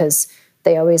ones because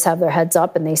they always have their heads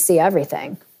up and they see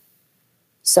everything.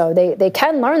 So they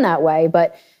can learn that way,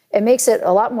 but it makes it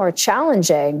a lot more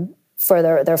challenging for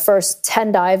their first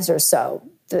 10 dives or so.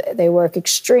 They work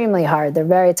extremely hard. They're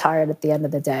very tired at the end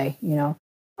of the day.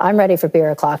 I'm ready for beer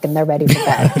o'clock and they're ready for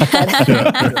bed.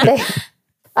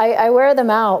 I wear them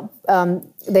out.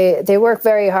 They work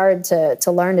very hard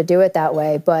to learn to do it that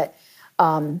way. But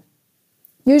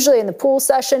usually in the pool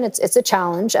session, it's a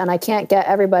challenge, and I can't get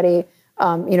everybody.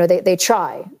 They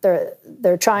try.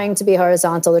 They're trying to be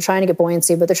horizontal. They're trying to get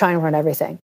buoyancy, but they're trying to learn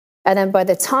everything. And then by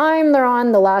the time they're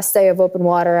on the last day of open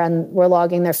water and we're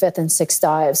logging their 5th and 6th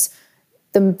dives,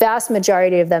 the vast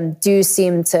majority of them do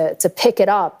seem to pick it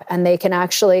up, and they can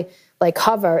actually like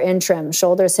hover in trim,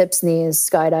 shoulders, hips, knees,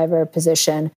 skydiver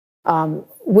position,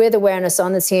 with awareness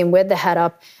on the team, with the head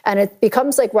up, and it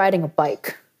becomes like riding a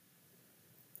bike.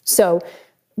 So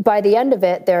by the end of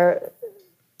it, they're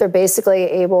basically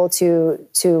able to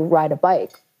ride a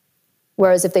bike.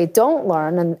 Whereas if they don't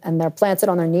learn and they're planted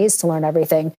on their knees to learn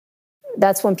everything,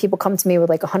 that's when people come to me with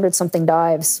like 100-something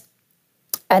dives.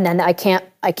 And then I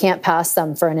can't pass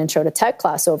them for an intro to tech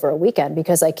class over a weekend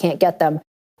because I can't get them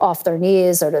off their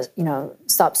knees or to,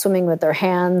 stop swimming with their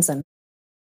hands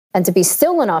and to be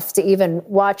still enough to even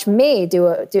watch me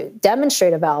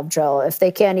demonstrate a valve drill. If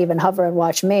they can't even hover and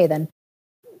watch me, then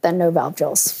no valve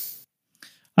drills.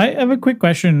 I have a quick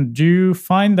question. Do you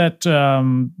find that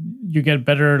you get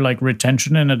better like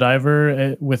retention in a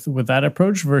diver with that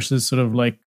approach versus sort of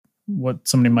like what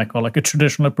somebody might call like a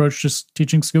traditional approach to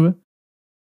teaching scuba?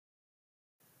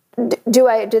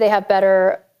 Do they have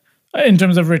better in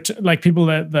terms of like people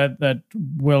that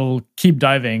will keep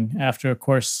diving after a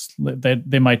course that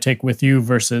they might take with you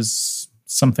versus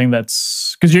something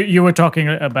that's because you were talking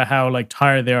about how like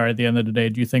tired they are at the end of the day.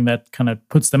 Do you think that kind of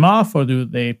puts them off, or do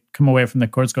they come away from the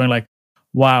course going like,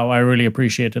 wow, I really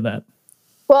appreciated that?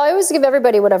 Well, I always give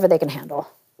everybody whatever they can handle.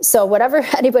 So whatever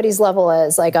anybody's level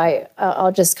is, like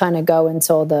I'll just kind of go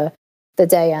until the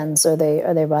day ends or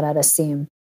they run out of steam.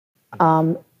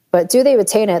 But do they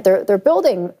retain it? They're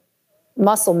building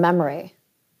muscle memory,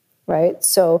 right?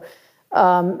 So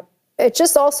it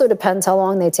just also depends how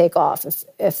long they take off.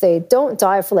 If they don't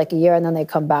dive for like a year and then they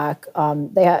come back,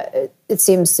 it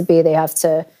seems to be they have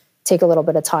to take a little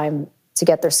bit of time to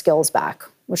get their skills back,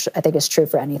 which I think is true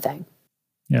for anything.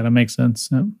 Yeah, that makes sense.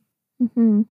 Yeah.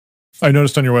 Mm-hmm. I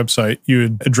noticed on your website you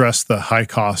had addressed the high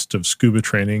cost of scuba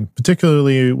training,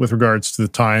 particularly with regards to the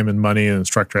time and money an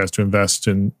instructor has to invest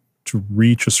in to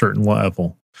reach a certain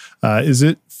level. Is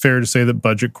it fair to say that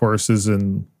budget courses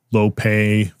and low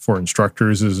pay for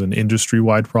instructors is an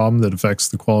industry-wide problem that affects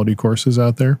the quality courses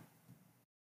out there?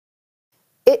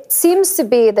 It seems to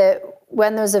be that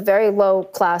when there's a very low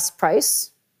class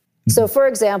price. So for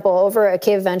example, over at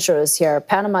Cave Adventures here,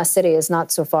 Panama City is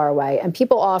not so far away, and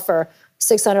people offer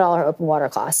 $600 open water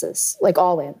classes, like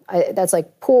all in. That's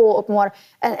like pool, open water.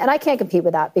 And I can't compete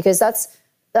with that because that's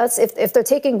if they're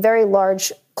taking very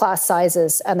large class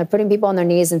sizes and they're putting people on their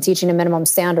knees and teaching a minimum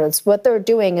standards, what they're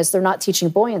doing is they're not teaching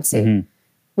buoyancy,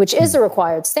 which is a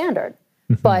required standard.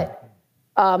 But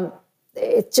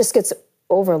it just gets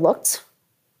overlooked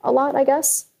a lot, I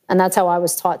guess. And that's how I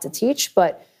was taught to teach.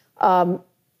 But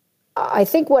I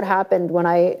think what happened when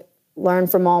I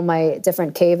learned from all my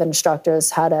different cave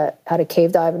instructors how to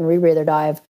cave dive and rebreather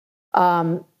dive,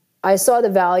 I saw the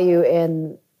value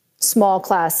in small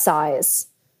class size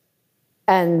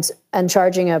and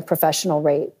charging a professional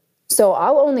rate. So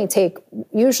I'll only take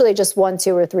usually just 1,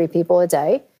 2, or 3 people a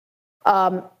day,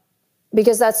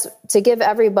 because that's to give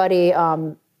everybody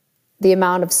the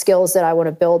amount of skills that I want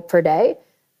to build per day.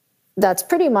 That's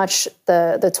pretty much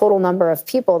the total number of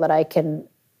people that I can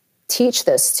teach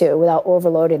this to without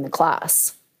overloading the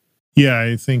class. Yeah,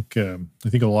 I think a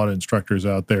lot of instructors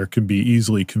out there can be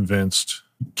easily convinced.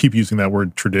 Keep using that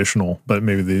word traditional, but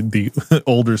maybe the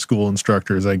older school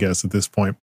instructors, I guess, at this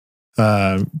point,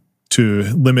 to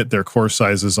limit their course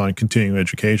sizes on continuing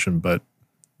education. But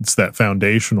it's that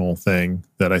foundational thing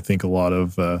that I think a lot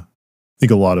of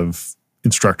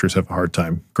instructors have a hard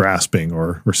time grasping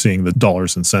or seeing the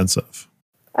dollars and cents of.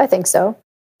 I think so.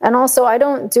 And also, I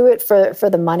don't do it for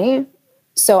the money.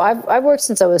 So I've worked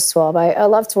since I was 12. I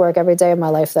love to work every day of my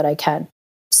life that I can.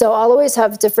 So I'll always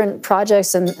have different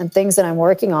projects and things that I'm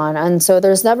working on. And so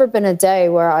there's never been a day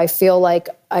where I feel like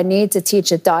I need to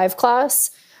teach a dive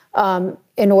class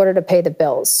in order to pay the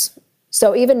bills.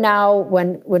 So even now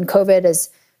when COVID has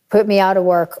put me out of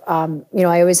work, I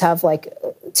always have like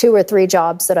 2 or 3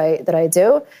 jobs that I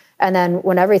do. And then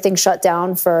when everything shut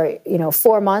down for,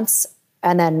 4 months,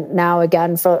 and then now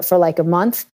again for like a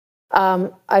month,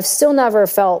 I've still never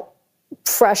felt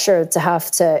pressure to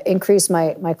have to increase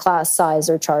my class size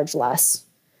or charge less,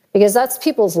 because that's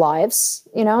people's lives,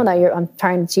 and I'm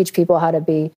trying to teach people how to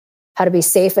be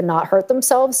safe and not hurt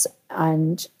themselves.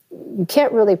 And you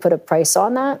can't really put a price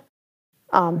on that.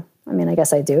 I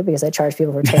guess I do because I charge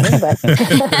people for training, but,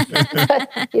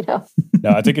 No,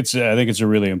 I think it's a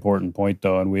really important point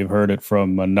though. And we've heard it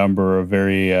from a number of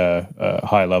very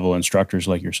high level instructors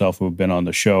like yourself who've been on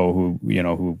the show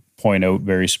who point out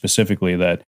very specifically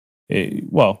that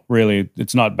really,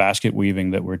 it's not basket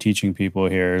weaving that we're teaching people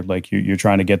here. Like you're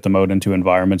trying to get them out into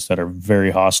environments that are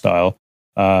very hostile.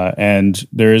 And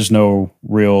there is no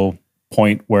real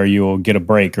point where you'll get a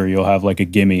break or you'll have like a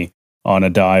gimme on a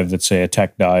dive that's say a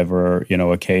tech dive or,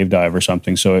 a cave dive or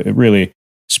something. So it really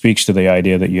speaks to the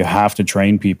idea that you have to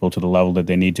train people to the level that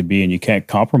they need to be, and you can't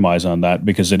compromise on that,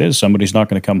 because somebody's not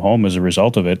going to come home as a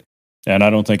result of it. And I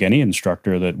don't think any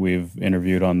instructor that we've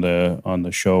interviewed on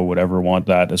the show would ever want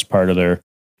that as part of their,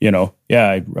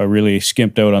 I really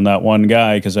skimped out on that one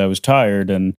guy because I was tired,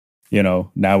 and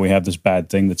now we have this bad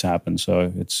thing that's happened.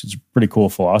 So it's a pretty cool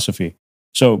philosophy.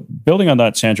 So building on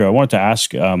that, Sandra, I wanted to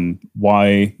ask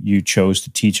why you chose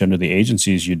to teach under the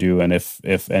agencies you do, and if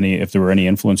there were any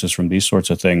influences from these sorts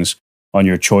of things on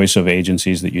your choice of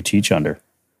agencies that you teach under.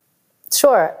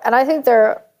 Sure. And I think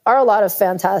there are a lot of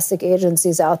fantastic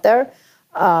agencies out there.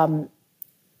 I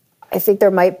think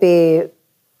there might be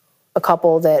a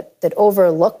couple that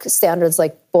overlook standards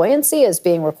like buoyancy as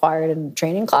being required in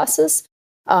training classes.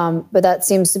 But that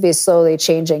seems to be slowly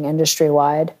changing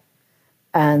industry-wide.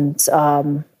 And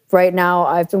right now,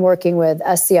 I've been working with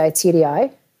SCI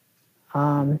TDI.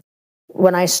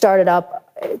 When I started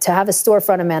up, to have a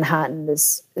storefront in Manhattan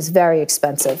is very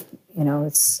expensive.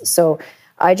 So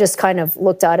I just kind of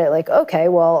looked at it like, okay,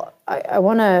 well, I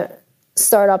want to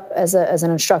start up as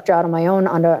an instructor out on my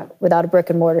own without a brick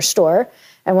and mortar store.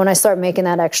 And when I start making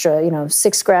that extra,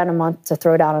 $6,000 a month to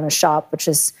throw down on a shop, which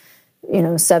is,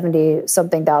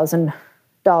 $70-something thousand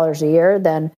a year,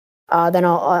 then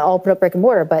I'll put up brick and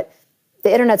mortar. But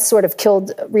the internet sort of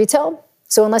killed retail.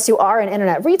 So unless you are an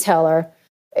internet retailer,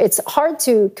 it's hard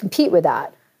to compete with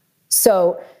that.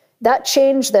 So that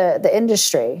changed the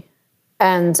industry.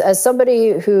 And as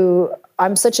somebody who,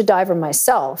 I'm such a diver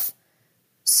myself,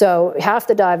 so half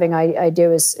the diving I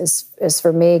do is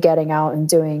for me getting out and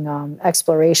doing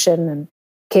exploration and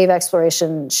cave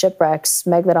exploration, shipwrecks,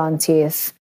 megalodon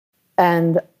teeth.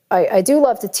 And I do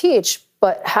love to teach,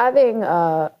 but having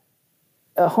a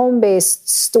home-based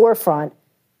storefront,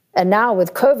 and now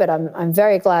with COVID, I'm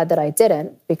very glad that I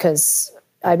didn't, because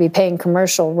I'd be paying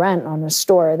commercial rent on a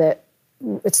store that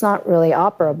it's not really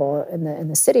operable in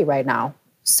the city right now.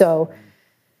 So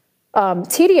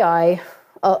TDI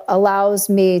allows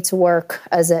me to work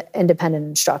as an independent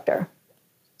instructor.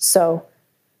 So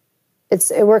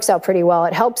it works out pretty well.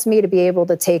 It helps me to be able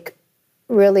to take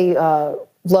really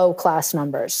low class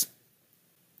numbers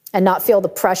and not feel the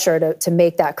pressure to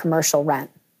make that commercial rent.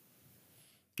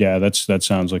 Yeah, that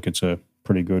sounds like it's a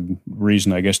pretty good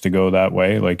reason, I guess, to go that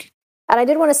way. And I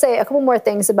did want to say a couple more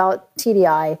things about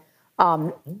TDI,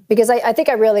 because I think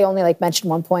I really only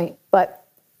mentioned one point, but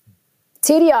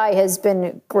TDI has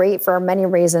been great for many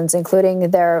reasons,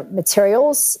 including their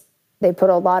materials. They put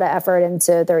a lot of effort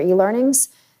into their e-learnings,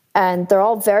 and they're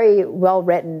all very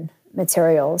well-written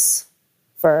materials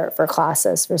for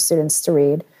classes, for students to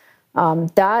read.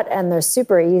 That, and they're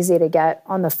super easy to get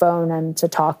on the phone and to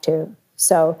talk to.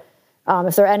 So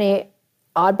if there are any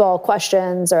oddball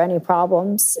questions or any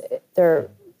problems, they're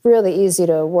really easy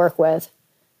to work with.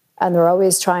 And they're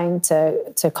always trying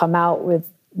to come out with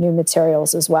new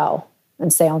materials as well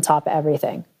and stay on top of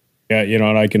everything. Yeah,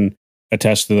 and I can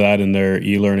attest to that in their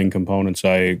e-learning components.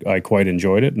 I quite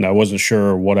enjoyed it, and I wasn't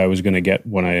sure what I was going to get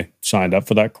when I signed up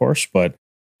for that course, but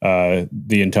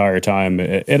the entire time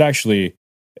it actually,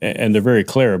 and they're very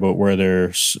clear about where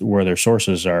their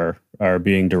sources are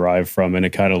being derived from, and it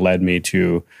kind of led me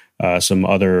to some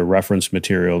other reference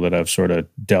material that I've sort of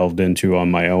delved into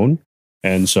on my own.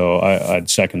 And so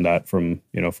I'd second that from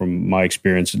my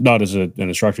experience, not as an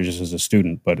instructor, just as a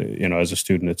student, but as a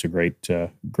student, it's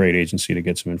a great agency to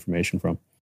get some information from.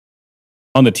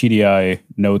 On the TDI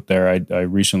note there, I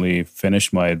recently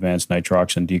finished my advanced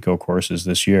nitrox and deco courses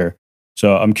this year.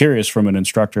 So I'm curious, from an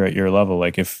instructor at your level,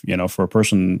 if for a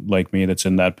person like me that's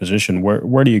in that position,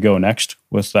 where do you go next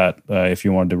with that if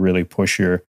you wanted to really push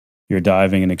your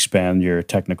diving and expand your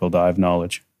technical dive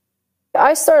knowledge?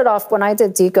 I started off when I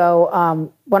did deco.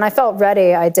 When I felt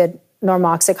ready, I did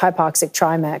normoxic hypoxic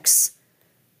trimix.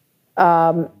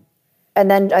 And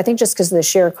then I think just because of the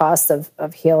sheer cost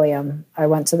of helium, I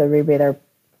went to the rebreather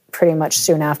pretty much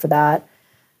soon after that.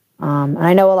 And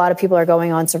I know a lot of people are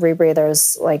going on to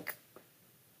rebreathers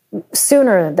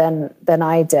sooner than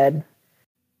I did.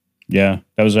 Yeah,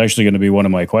 that was actually going to be one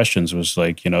of my questions, was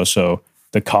so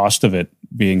the cost of it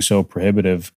being so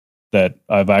prohibitive, that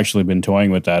I've actually been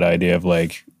toying with that idea of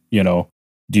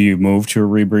do you move to a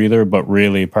rebreather? But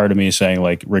really, part of me is saying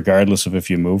regardless of if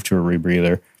you move to a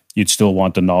rebreather, you'd still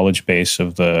want the knowledge base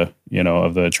of the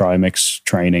trimix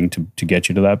training to get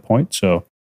you to that point. So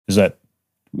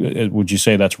would you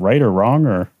say that's right or wrong?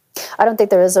 Or I don't think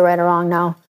there is a right or wrong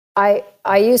now. I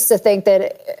used to think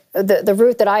that the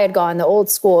route that I had gone, the old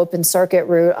school open circuit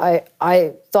route,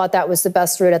 I thought that was the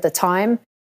best route at the time.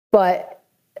 But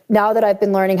now that I've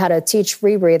been learning how to teach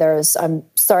rebreathers, I'm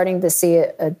starting to see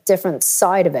a different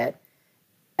side of it.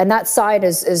 And that side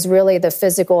is really the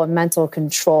physical and mental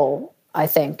control, I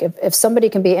think. If somebody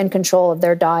can be in control of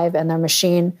their dive and their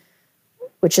machine,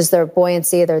 which is their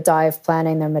buoyancy, their dive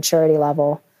planning, their maturity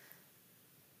level,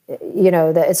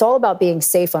 it's all about being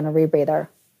safe on a rebreather.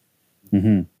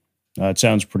 Mm-hmm. It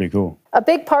sounds pretty cool. A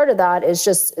big part of that is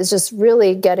just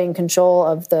really getting control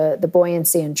of the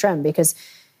buoyancy and trim, because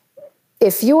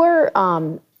if your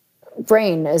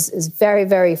brain is very,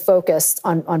 very focused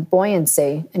on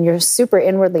buoyancy and you're super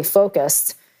inwardly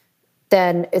focused,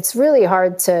 then it's really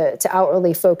hard to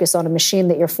outwardly focus on a machine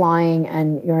that you're flying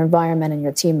and your environment and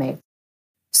your teammate.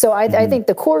 So I think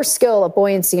the core skill of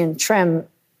buoyancy and trim,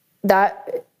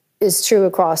 that is true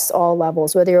across all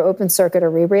levels, whether you're open circuit or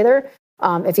rebreather.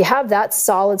 If you have that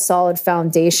solid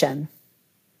foundation,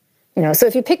 so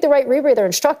if you pick the right rebreather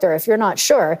instructor, if you're not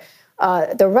sure,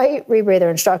 the right rebreather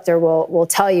instructor will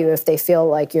tell you if they feel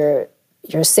like you're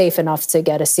safe enough to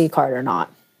get a C card or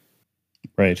not.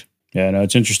 Right. Yeah, no,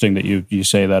 it's interesting that you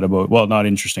say that about, well, not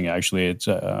interesting, actually. It's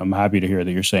I'm happy to hear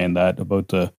that you're saying that about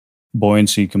the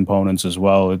buoyancy components as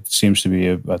well. It seems to be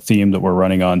a theme that we're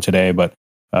running on today, but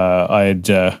I'd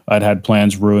had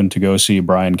plans ruined to go see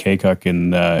Brian Kaycock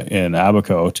in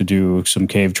Abaco to do some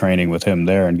cave training with him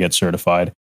there and get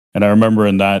certified. And I remember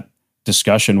in that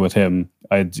discussion with him,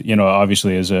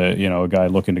 obviously as a guy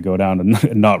looking to go down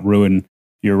and not ruin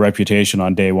your reputation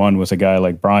on day one with a guy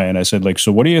like Brian, I said,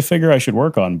 so what do you figure I should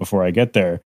work on before I get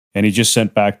there? And he just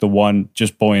sent back the one,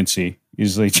 just buoyancy.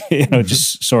 He's like,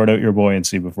 just sort out your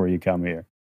buoyancy before you come here.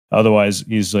 Otherwise,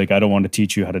 he's like, I don't want to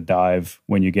teach you how to dive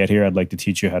when you get here. I'd like to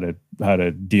teach you how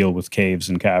to deal with caves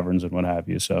and caverns and what have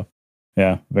you. So,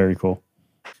 yeah, very cool.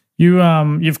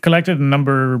 You've collected a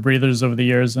number of rebreathers over the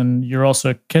years, and you're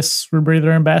also a KISS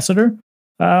rebreather ambassador.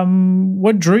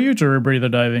 What drew you to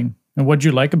rebreather diving, and what did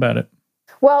you like about it?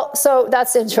 Well, so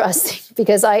that's interesting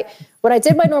because when I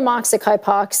did my normoxic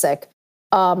hypoxic,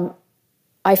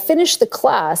 I finished the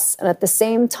class, and at the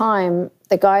same time,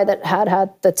 the guy that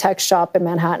had the tech shop in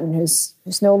Manhattan, who's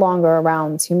no longer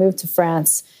around, he moved to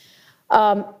France,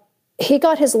 he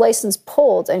got his license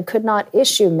pulled and could not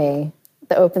issue me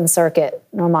the open circuit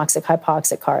normoxic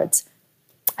hypoxic cards.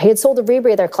 He had sold a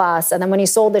rebreather class, and then when he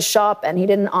sold his shop and he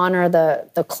didn't honor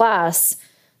the class,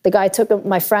 the guy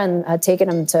my friend had taken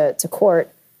him to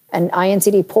court, and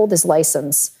INTD pulled his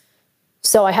license.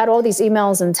 So I had all these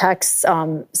emails and texts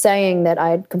saying that I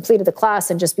had completed the class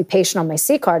and just be patient on my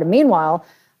C card. And meanwhile,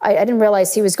 I didn't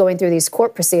realize he was going through these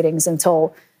court proceedings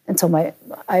until I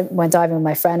went diving with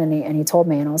my friend and he told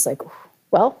me, and I was like,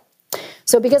 well,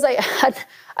 so because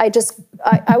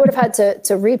I would have had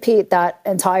to repeat that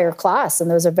entire class,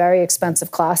 and those are very expensive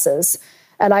classes,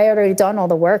 and I had already done all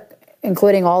the work,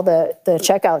 including all the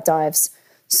checkout dives.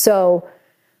 So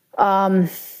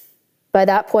by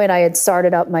that point, I had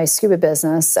started up my scuba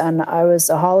business, and I was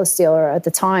a Hollis dealer at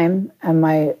the time, and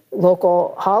my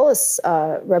local Hollis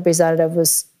representative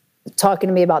was talking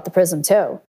to me about the Prism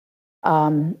 2.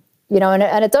 And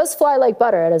it does fly like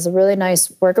butter. It has a really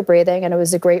nice work of breathing, and it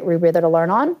was a great rebreather to learn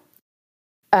on.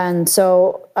 And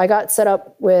so I got set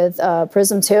up with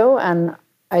Prism 2, and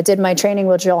I did my training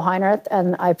with Jill Heinrich,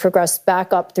 and I progressed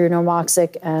back up through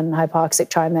normoxic and hypoxic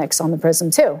trimix on the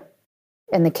Prism 2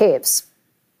 in the caves.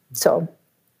 So,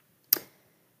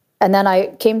 and then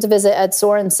I came to visit Ed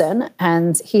Sorensen,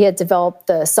 and he had developed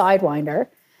the Sidewinder,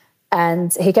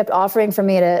 and he kept offering for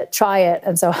me to try it.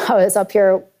 And so I was up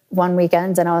here one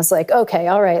weekend, and I was like, okay,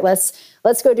 all right, let's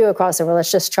go do a crossover.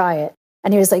 Let's just try it.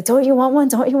 And he was like, don't you want one?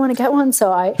 Don't you want to get one?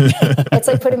 So it's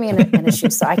like putting me in a shoe.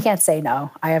 So I can't say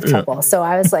no. I have trouble. Yeah. So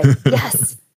I was like,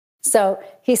 yes. So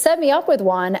he set me up with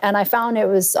one, and I found it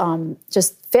was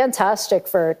just fantastic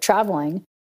for traveling,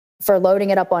 for loading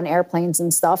it up on airplanes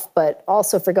and stuff, but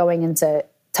also for going into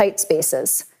tight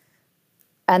spaces.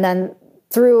 And then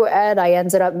through Ed, I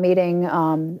ended up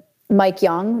meeting Mike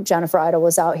Young. Jennifer Idle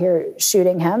was out here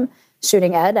shooting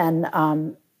Ed,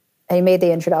 and he made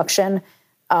the introduction.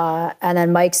 And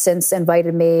then Mike since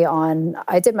invited me on,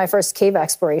 I did my first cave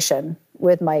exploration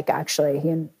with Mike, actually.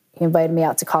 He invited me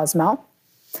out to Cozumel.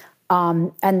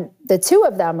 And the two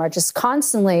of them are just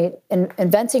constantly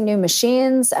inventing new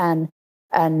machines and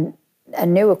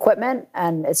new equipment.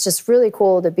 And it's just really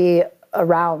cool to be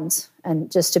around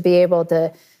and just to be able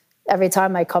to, every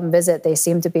time I come visit, they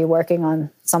seem to be working on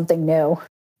something new.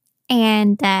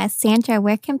 And Sandra,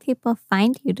 where can people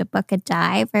find you to book a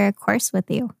dive or a course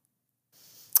with you?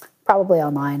 Probably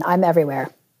online. I'm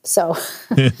everywhere. So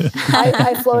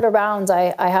I float around.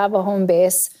 I have a home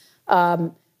base.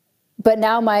 But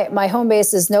now my home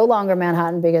base is no longer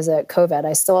Manhattan because of COVID.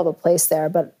 I still have a place there,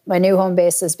 but my new home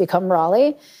base has become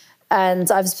Raleigh.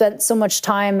 And I've spent so much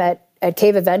time at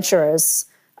Cave Adventurers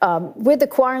with the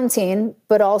quarantine,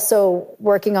 but also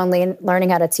working on learning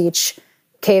how to teach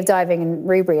cave diving and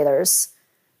rebreathers.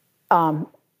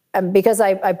 And because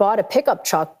I bought a pickup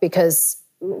truck because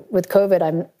with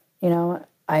COVID,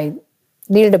 I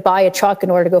needed to buy a truck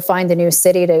in order to go find a new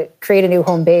city to create a new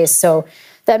home base. So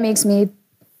that makes me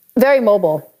very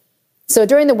mobile. So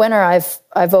during the winter,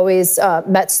 I've always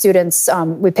met students.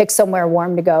 We pick somewhere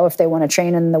warm to go if they want to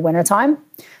train in the wintertime,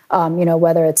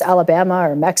 whether it's Alabama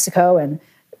or Mexico. And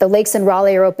the lakes in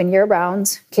Raleigh are open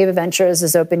year-round. Cave Adventures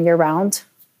is open year-round.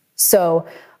 So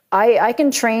I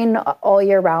can train all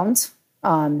year round.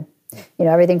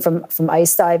 Everything from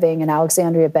ice diving in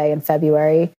Alexandria Bay in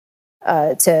February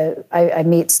to I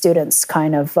meet students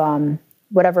kind of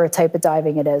whatever type of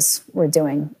diving it is we're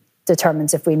doing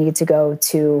determines if we need to go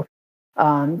to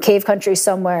cave country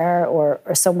somewhere or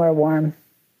somewhere warm.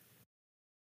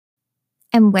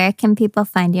 And where can people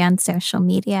find you on social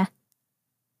media?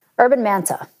 Urban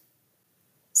Manta.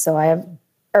 So I have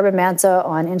Urban Manta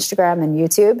on Instagram and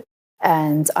YouTube.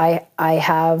 And I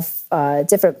have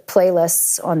different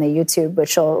playlists on the YouTube,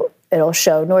 which it'll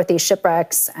show Northeast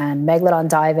Shipwrecks and Megalodon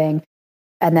diving.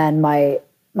 And then my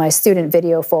student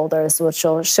video folders, which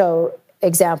will show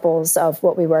examples of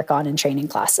what we work on in training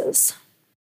classes.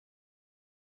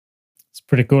 It's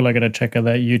pretty cool. I got to check out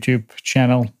that YouTube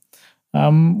channel.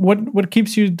 What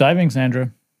keeps you diving,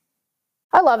 Sandra?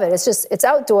 I love it. It's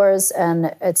outdoors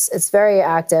and it's very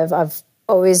active. I've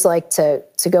always liked to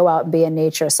go out and be in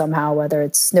nature somehow, whether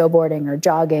it's snowboarding or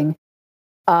jogging.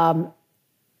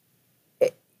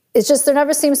 It's just there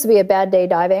never seems to be a bad day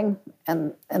diving,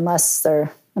 and unless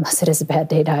it is a bad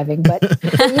day diving. But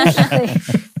usually,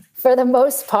 for the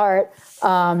most part,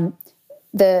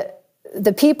 the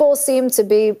people seem to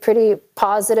be pretty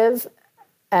positive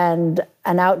and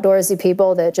outdoorsy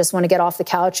people that just want to get off the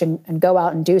couch and go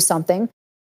out and do something.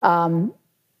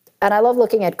 And I love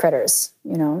looking at critters,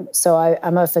 So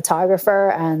I'm a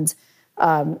photographer, and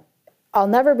I'll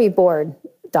never be bored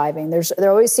diving.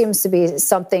 There always seems to be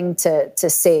something to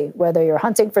see, whether you're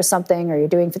hunting for something or you're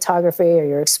doing photography or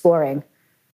you're exploring.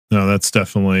 No, that's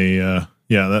definitely,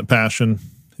 that passion.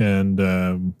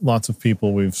 And lots of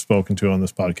people we've spoken to on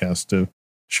this podcast to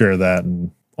share that,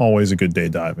 and always a good day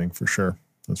diving for sure.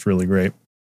 That's really great.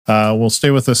 We'll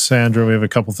stay with us, Sandra. We have a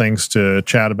couple things to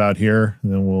chat about here,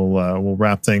 and then we'll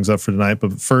wrap things up for tonight.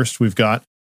 But first, we've got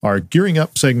our Gearing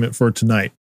Up segment for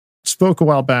tonight. Spoke a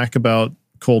while back about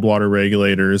cold water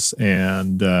regulators,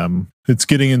 and it's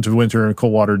getting into winter, and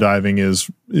cold water diving is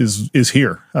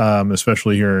here,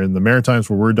 especially here in the Maritimes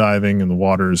where we're diving, and the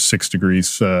water is 6 degrees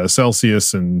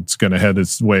Celsius, and it's going to head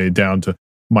its way down to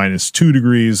 -2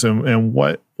 degrees. And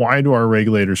why do our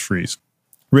regulators freeze?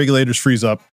 Regulators freeze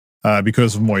up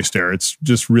because of moist air. It's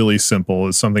just really simple.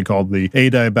 It's something called the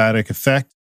adiabatic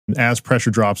effect. As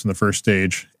pressure drops in the first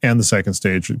stage and the second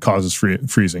stage, it causes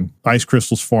freezing. Ice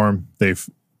crystals form. They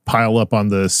pile up on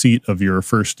the seat of your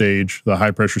first stage, the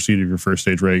high pressure seat of your first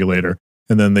stage regulator,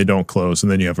 and then they don't close,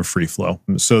 and then you have a free flow.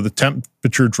 So the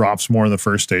temperature drops more in the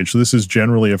first stage. So this is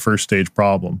generally a first stage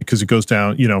problem because it goes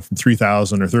down, from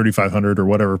 3,000 or 3,500 or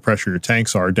whatever pressure your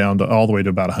tanks are down to all the way to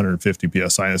about 150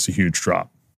 PSI. That's a huge drop.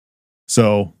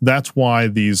 So that's why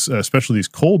these, especially these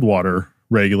cold water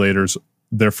regulators,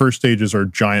 their first stages are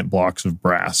giant blocks of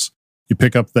brass. You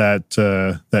pick up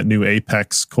that new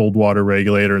Apex cold water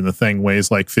regulator, and the thing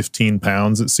weighs like 15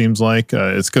 pounds. It seems like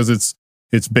it's because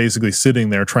it's basically sitting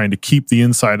there trying to keep the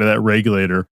inside of that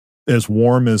regulator as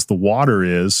warm as the water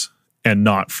is, and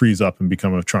not freeze up and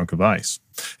become a chunk of ice.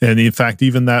 And in fact,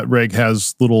 even that reg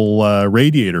has little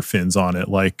radiator fins on it,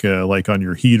 like on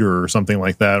your heater or something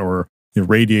like that, or your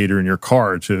radiator in your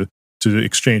car to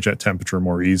exchange that temperature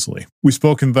more easily. We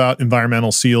spoke about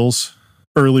environmental seals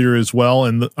earlier as well,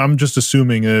 and I'm just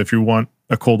assuming if you want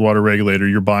a cold water regulator,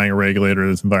 you're buying a regulator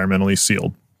that's environmentally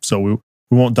sealed. So we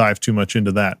won't dive too much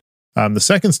into that. The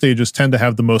second stages tend to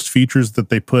have the most features that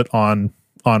they put on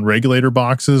regulator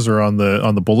boxes or on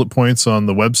the bullet points on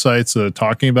the websites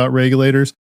talking about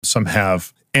regulators. Some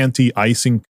have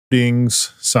anti-icing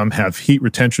coatings. Some have heat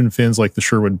retention fins like the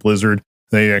Sherwood Blizzard.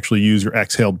 They actually use your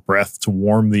exhaled breath to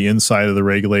warm the inside of the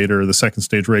regulator, the second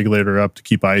stage regulator, up to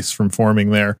keep ice from forming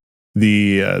there.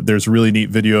 There's a really neat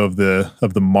video of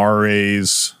the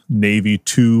Mares Navy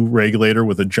 2 regulator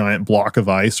with a giant block of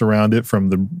ice around it from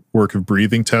the work of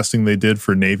breathing testing they did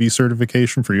for Navy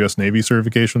certification, for U.S. Navy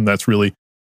certification. That's really,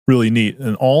 really neat.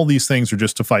 And all these things are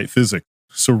just to fight physics.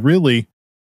 So really,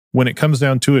 when it comes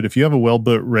down to it, if you have a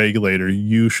well-built regulator,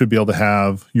 you should be able to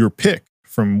have your pick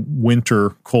from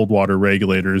winter cold water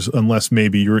regulators, unless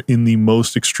maybe you're in the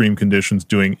most extreme conditions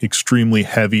doing extremely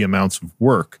heavy amounts of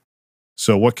work.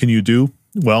 So what can you do?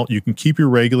 Well, you can keep your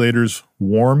regulators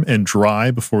warm and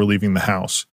dry before leaving the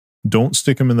house. Don't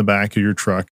stick them in the back of your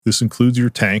truck. This includes your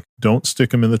tank. Don't stick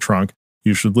them in the trunk.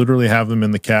 You should literally have them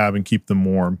in the cab and keep them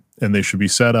warm. And they should be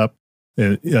set up.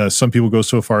 Some people go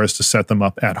so far as to set them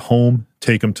up at home,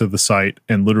 take them to the site,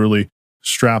 and literally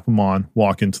strap them on,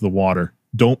 walk into the water.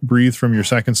 Don't breathe from your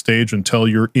second stage until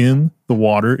you're in the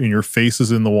water and your face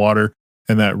is in the water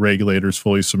and that regulator is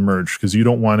fully submerged, because you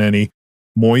don't want any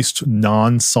moist,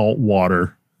 non-salt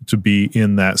water to be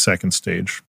in that second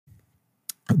stage.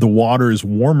 The water is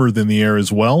warmer than the air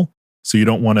as well, so you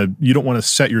don't want to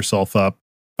set yourself up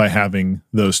by having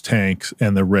those tanks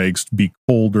and the regs be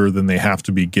colder than they have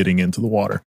to be getting into the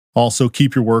water. Also,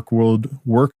 keep your workload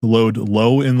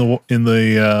low in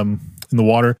the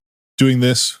water. Doing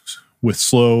this with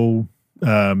slow,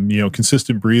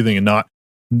 consistent breathing and not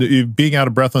being out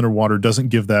of breath underwater doesn't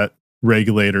give that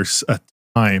regulator a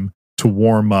time to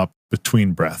warm up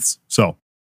between breaths. So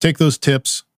take those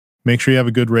tips, make sure you have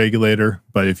a good regulator.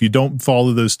 But if you don't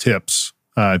follow those tips,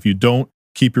 if you don't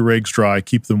keep your regs dry,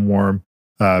 keep them warm,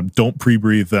 don't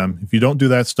pre-breathe them. If you don't do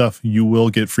that stuff, you will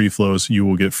get free flows, you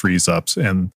will get freeze ups,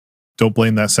 and don't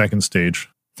blame that second stage.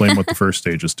 Blame what the first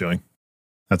stage is doing.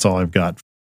 That's all I've got.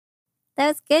 That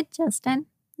was good, Justin.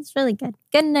 It's really good.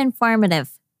 Good and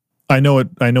informative. I know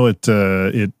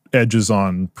it edges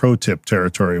on pro tip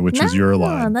territory, which is your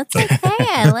line. That's okay.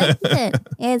 I liked it.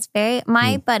 It's very.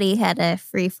 My buddy had a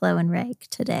free flowing reg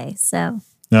today, so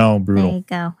no, brutal. There you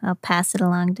go. I'll pass it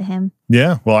along to him.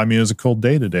 Yeah, well, I mean, it was a cold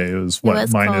day today. It was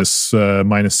minus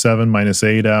 7, minus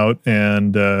 8 out,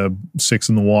 and 6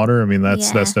 in the water. I mean,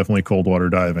 that's definitely cold water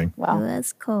diving. Wow, it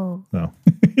was cold. No.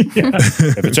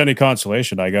 If it's any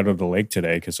consolation, I got to the lake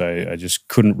today because I just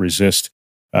couldn't resist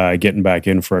getting back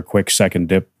in for a quick second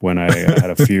dip when I had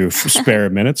a few spare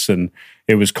minutes, and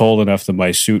it was cold enough that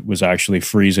my suit was actually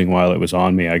freezing while it was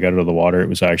on me. I got out of the water. It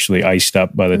was actually iced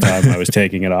up by the time I was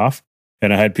taking it off.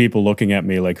 And I had people looking at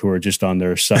me like who are just on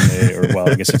their Sunday or, well,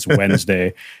 I guess it's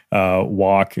Wednesday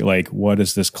walk. Like, what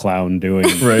is this clown doing?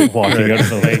 Right, walking out of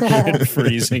the lake and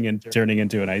freezing and turning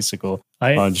into an icicle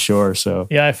on shore. So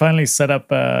yeah, I finally set up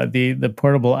the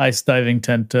portable ice diving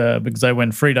tent because I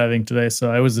went free diving today.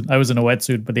 So I was in a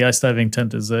wetsuit, but the ice diving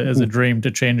tent is a dream to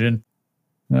change in.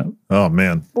 Yeah. Oh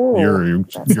man, you're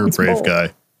a brave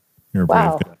guy. You're a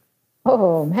brave guy.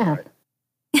 Oh man.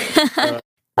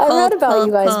 I read about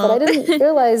you guys, but I didn't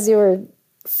realize you were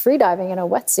freediving in a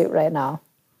wetsuit right now.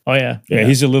 Oh yeah,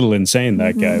 he's a little insane,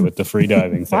 that guy with the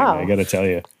freediving thing. Wow. I got to tell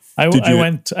you. I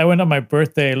went on my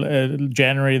birthday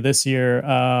January this year,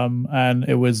 and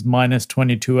it was minus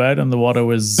 22 out, and the water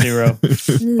was 0.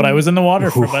 But I was in the water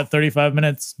for about 35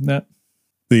 minutes. Yeah.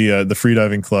 The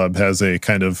freediving club has a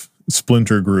kind of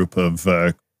splinter group of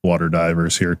water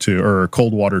divers here too, or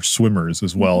cold water swimmers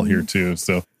as well here too.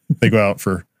 So they go out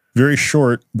for very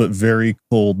short but very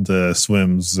cold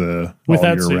swims all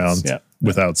year round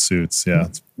without suits. Yeah,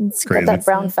 it's crazy. Get that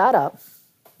brown fat up.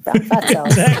 Brown fat cells.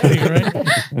 Exactly,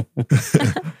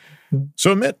 right?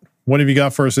 So, Amit, what have you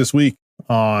got for us this week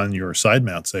on your side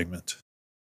mount segment?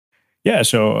 Yeah,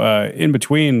 so in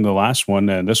between the last one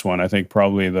and this one, I think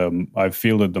probably I've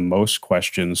fielded the most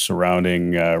questions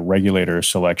surrounding regulator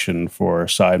selection for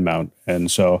side mount,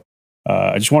 and so.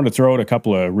 I just wanted to throw out a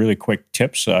couple of really quick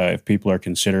tips if people are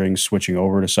considering switching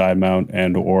over to side mount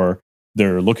and or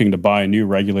they're looking to buy new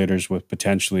regulators with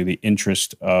potentially the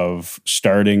interest of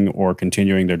starting or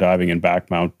continuing their diving in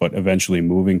back mount, but eventually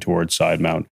moving towards side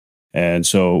mount. And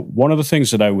so one of the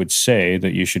things that I would say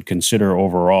that you should consider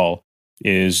overall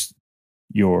is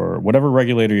whatever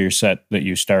regulator you're set that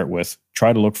you start with,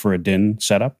 try to look for a DIN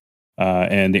setup.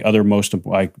 And the other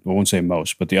I won't say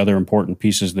most, but the other important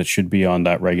pieces that should be on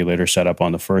that regulator setup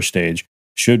on the first stage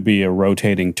should be a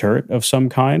rotating turret of some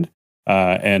kind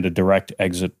and a direct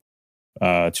exit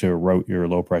to route your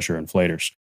low pressure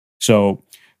inflators. So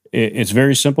it's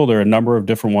very simple. There are a number of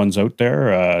different ones out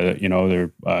there.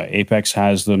 Apex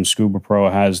has them, Scuba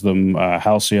Pro has them,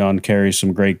 Halcyon carries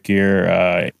some great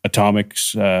gear,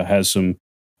 Atomics has some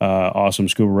awesome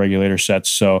scuba regulator sets.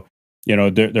 So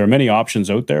there are many options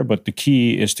out there, but the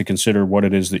key is to consider what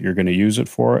it is that you're going to use it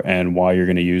for and why you're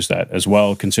going to use that. As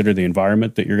well, consider the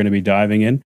environment that you're going to be diving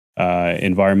in.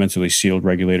 Environmentally sealed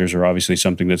regulators are obviously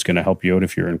something that's going to help you out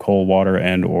if you're in cold water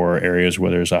and or areas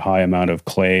where there's a high amount of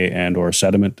clay and or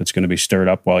sediment that's going to be stirred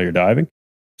up while you're diving.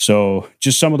 So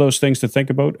just some of those things to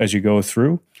think about as you go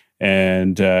through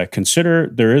and consider.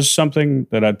 There is something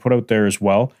that I'd put out there as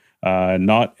well.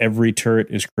 Not every turret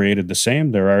is created the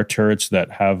same. There are turrets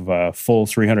that have full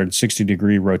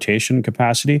 360-degree rotation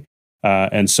capacity.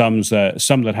 and some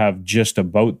that have just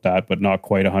about that, but not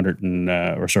quite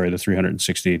the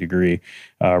 360 degree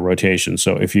rotation.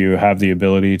 So if you have the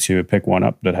ability to pick one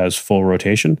up that has full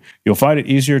rotation, you'll find it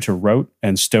easier to route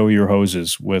and stow your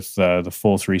hoses with the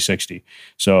full 360.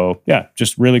 So yeah,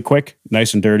 just really quick,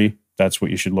 nice and dirty. That's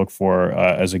what you should look for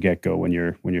as a get-go when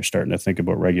you're starting to think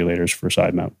about regulators for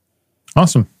side mount.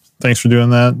 Awesome. Thanks for doing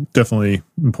that. Definitely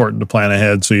important to plan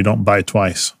ahead so you don't buy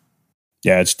twice.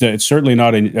 Yeah, it's certainly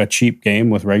not a cheap game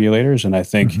with regulators, and I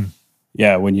think,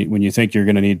 when you think you're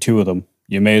going to need two of them,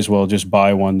 you may as well just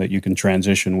buy one that you can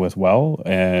transition with well,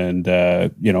 and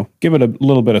give it a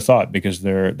little bit of thought, because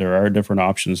there are different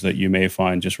options that you may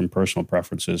find just from personal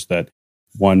preferences that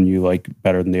one you like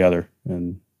better than the other,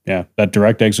 and yeah, that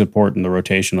direct exit port and the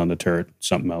rotation on the turret,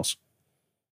 something else.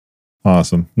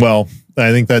 Awesome. Well, I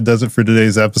think that does it for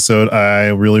today's episode. I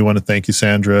really want to thank you,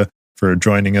 Sandra, for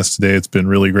joining us today. It's been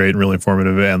really great and really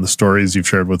informative, and the stories you've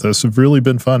shared with us have really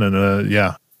been fun.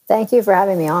 And Thank you for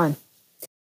having me on.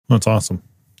 That's awesome.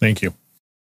 Thank you.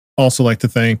 Also like to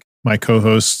thank my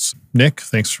co-hosts. Nick,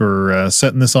 thanks for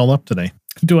setting this all up today.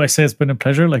 Do I say it's been a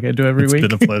pleasure like I do every week?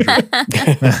 It's been a pleasure.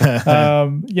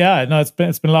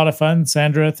 It's been a lot of fun.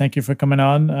 Sandra, thank you for coming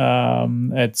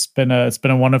on. It's been a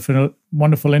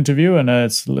wonderful interview, and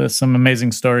it's some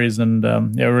amazing stories, and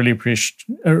I really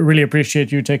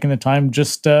appreciate you taking the time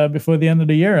just before the end of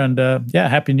the year. And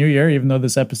Happy New Year, even though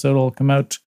this episode will come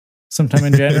out sometime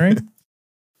in January.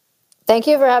 Thank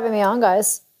you for having me on,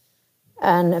 guys.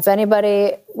 And if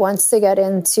anybody wants to get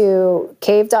into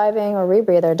cave diving or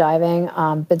rebreather diving,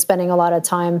 been spending a lot of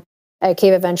time at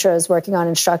Cave Adventures working on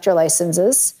instructor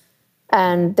licenses.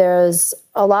 And there's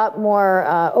a lot more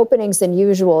openings than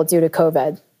usual due to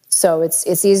COVID. So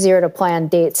it's easier to plan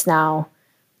dates now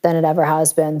than it ever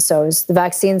has been. So as the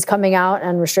vaccine's coming out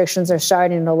and restrictions are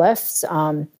starting to lift,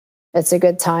 it's a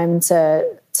good time to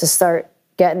start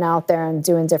getting out there and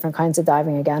doing different kinds of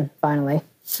diving again, finally.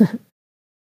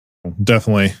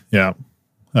 Definitely, yeah.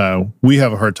 We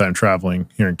have a hard time traveling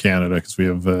here in Canada because we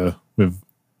have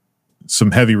some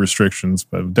heavy restrictions,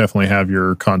 but definitely have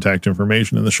your contact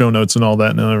information in the show notes and all that.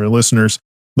 And our listeners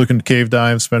looking to cave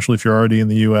dive, especially if you're already in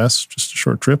the U.S., just a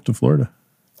short trip to Florida.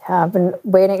 Yeah, I've been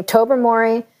waiting.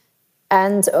 Tobermory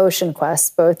and Ocean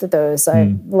Quest, both of those.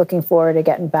 I'm looking forward to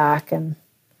getting back, and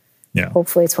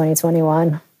hopefully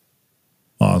 2021.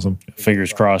 Awesome.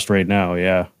 Fingers crossed right now,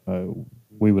 yeah.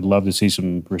 We would love to see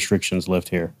some restrictions lift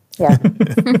here. Yeah.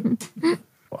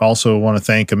 Also want to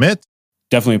thank Amit.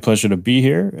 Definitely a pleasure to be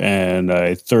here, and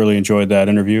I thoroughly enjoyed that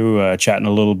interview, chatting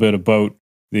a little bit about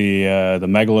the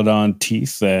Megalodon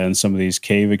teeth and some of these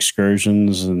cave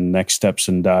excursions and next steps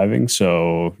in diving.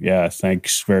 So yeah,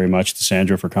 thanks very much to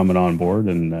Sandra for coming on board,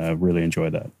 and really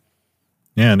enjoyed that.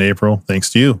 Yeah, and April, thanks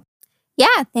to you.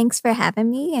 Yeah, thanks for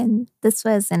having me. And this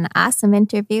was an awesome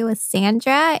interview with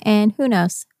Sandra. And who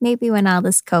knows, maybe when all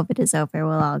this COVID is over,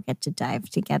 we'll all get to dive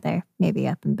together, maybe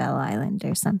up in Bell Island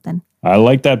or something. I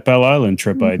like that Bell Island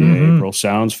trip idea, April.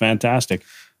 Sounds fantastic.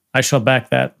 I shall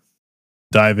back that.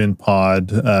 Dive in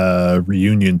Pod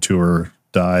reunion tour,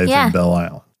 dive in Bell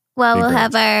Island. Well, we'll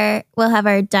have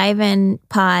our Dive in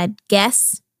Pod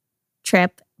guest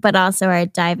trip, but also our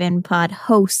Dive in Pod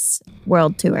hosts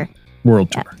world tour.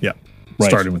 World tour, yeah. Right.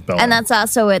 Starting with Bell and Island. That's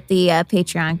also what the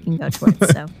Patreon can go towards.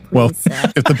 So please, well, if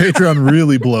the Patreon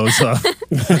really blows up,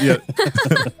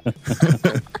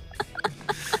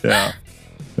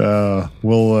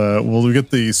 we'll get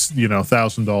these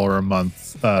 $1,000 a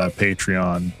month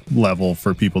Patreon level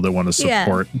for people that want to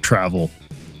support travel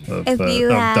of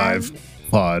Dive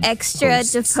Pod. Extra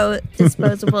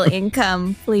disposable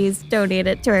income, please donate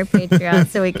it to our Patreon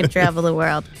so we can travel the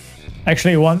world.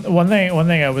 Actually, one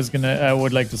thing I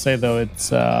would like to say though, it's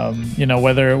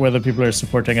whether people are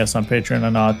supporting us on Patreon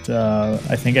or not,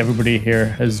 I think everybody here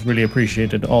has really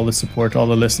appreciated all the support, all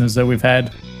the listeners that we've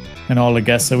had, and all the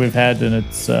guests that we've had, and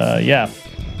it's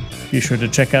be sure to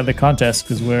check out the contest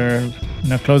because we're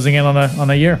closing in on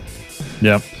a year.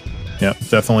 Yep. Yeah,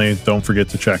 definitely don't forget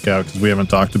to check out because we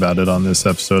haven't talked about it on this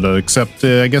episode except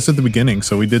I guess at the beginning,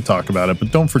 so we did talk about it,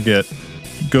 but don't forget.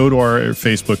 Go to our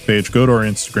Facebook page, go to our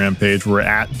Instagram page. We're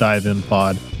at Dive In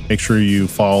Pod. Make sure you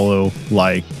follow,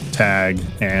 like, tag,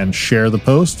 and share the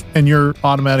post, and you're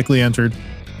automatically entered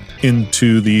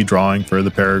into the drawing for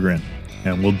the Peregrine.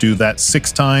 And we'll do that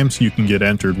 6 times. You can get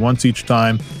entered once each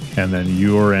time, and then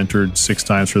you're entered 6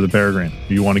 times for the Peregrine.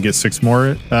 If you want to get 6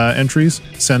 more entries,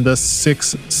 send us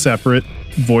 6 separate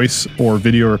voice or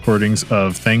video recordings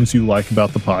of things you like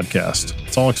about the podcast.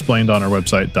 It's all explained on our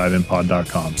website,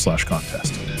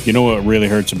 diveinpod.com/contest. You know what really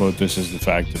hurts about this is the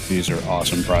fact that these are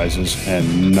awesome prizes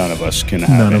and none of us can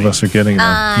have None any. of us are getting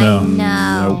them. No.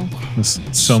 No. Nope. There's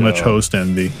so much host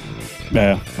envy.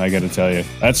 Yeah, I got to tell you.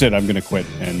 That's it. I'm going to quit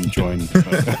and join.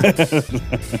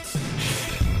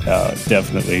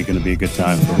 Definitely going to be a good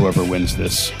time for whoever wins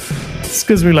this. It's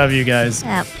because we love you guys.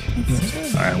 Yep.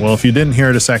 All right. Well, if you didn't hear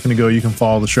it a second ago, you can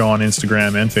follow the show on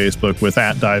Instagram and Facebook with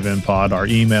 @DiveInPod. Our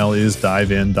email is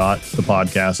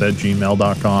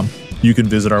divein.thepodcast@gmail.com. You can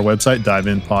visit our website,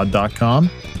 diveinpod.com.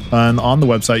 And on the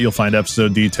website, you'll find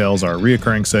episode details, our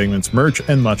reoccurring segments, merch,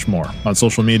 and much more. On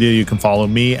social media, you can follow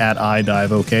me at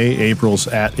iDiveOK, April's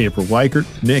at April Weichert,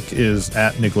 Nick is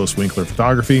at Nicholas Winkler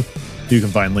Photography. You can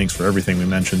find links for everything we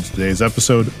mentioned in today's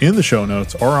episode in the show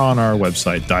notes or on our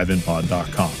website,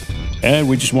 diveinpod.com. And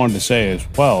we just wanted to say as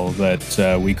well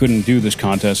that we couldn't do this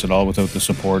contest at all without the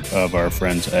support of our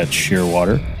friends at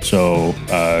Shearwater. So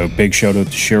big shout out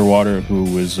to Shearwater, who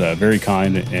was very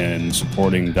kind in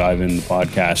supporting Dive In the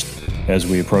podcast as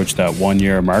we approach that 1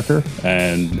 year marker.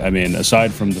 And I mean,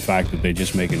 aside from the fact that they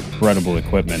just make incredible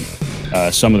equipment,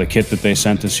 some of the kit that they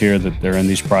sent us here that they're in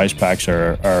these prize packs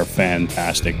are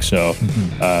fantastic. So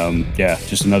yeah,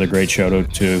 just another great shout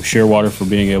out to Shearwater for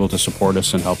being able to support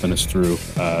us and helping us through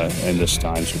in this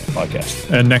times with the podcast.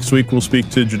 And next week we'll speak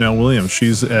to Janelle Williams.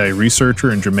 She's a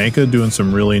researcher in Jamaica doing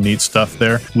some really neat stuff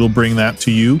there. We'll bring that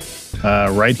to you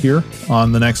right here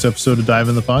on the next episode of Dive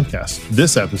in the Podcast.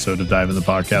 This episode of Dive in the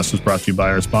Podcast was brought to you by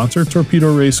our sponsor,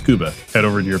 Torpedo Ray Scuba. Head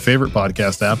over to your favorite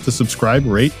podcast app to subscribe,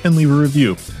 rate, and leave a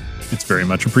review. It's very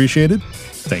much appreciated.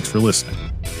 Thanks for listening.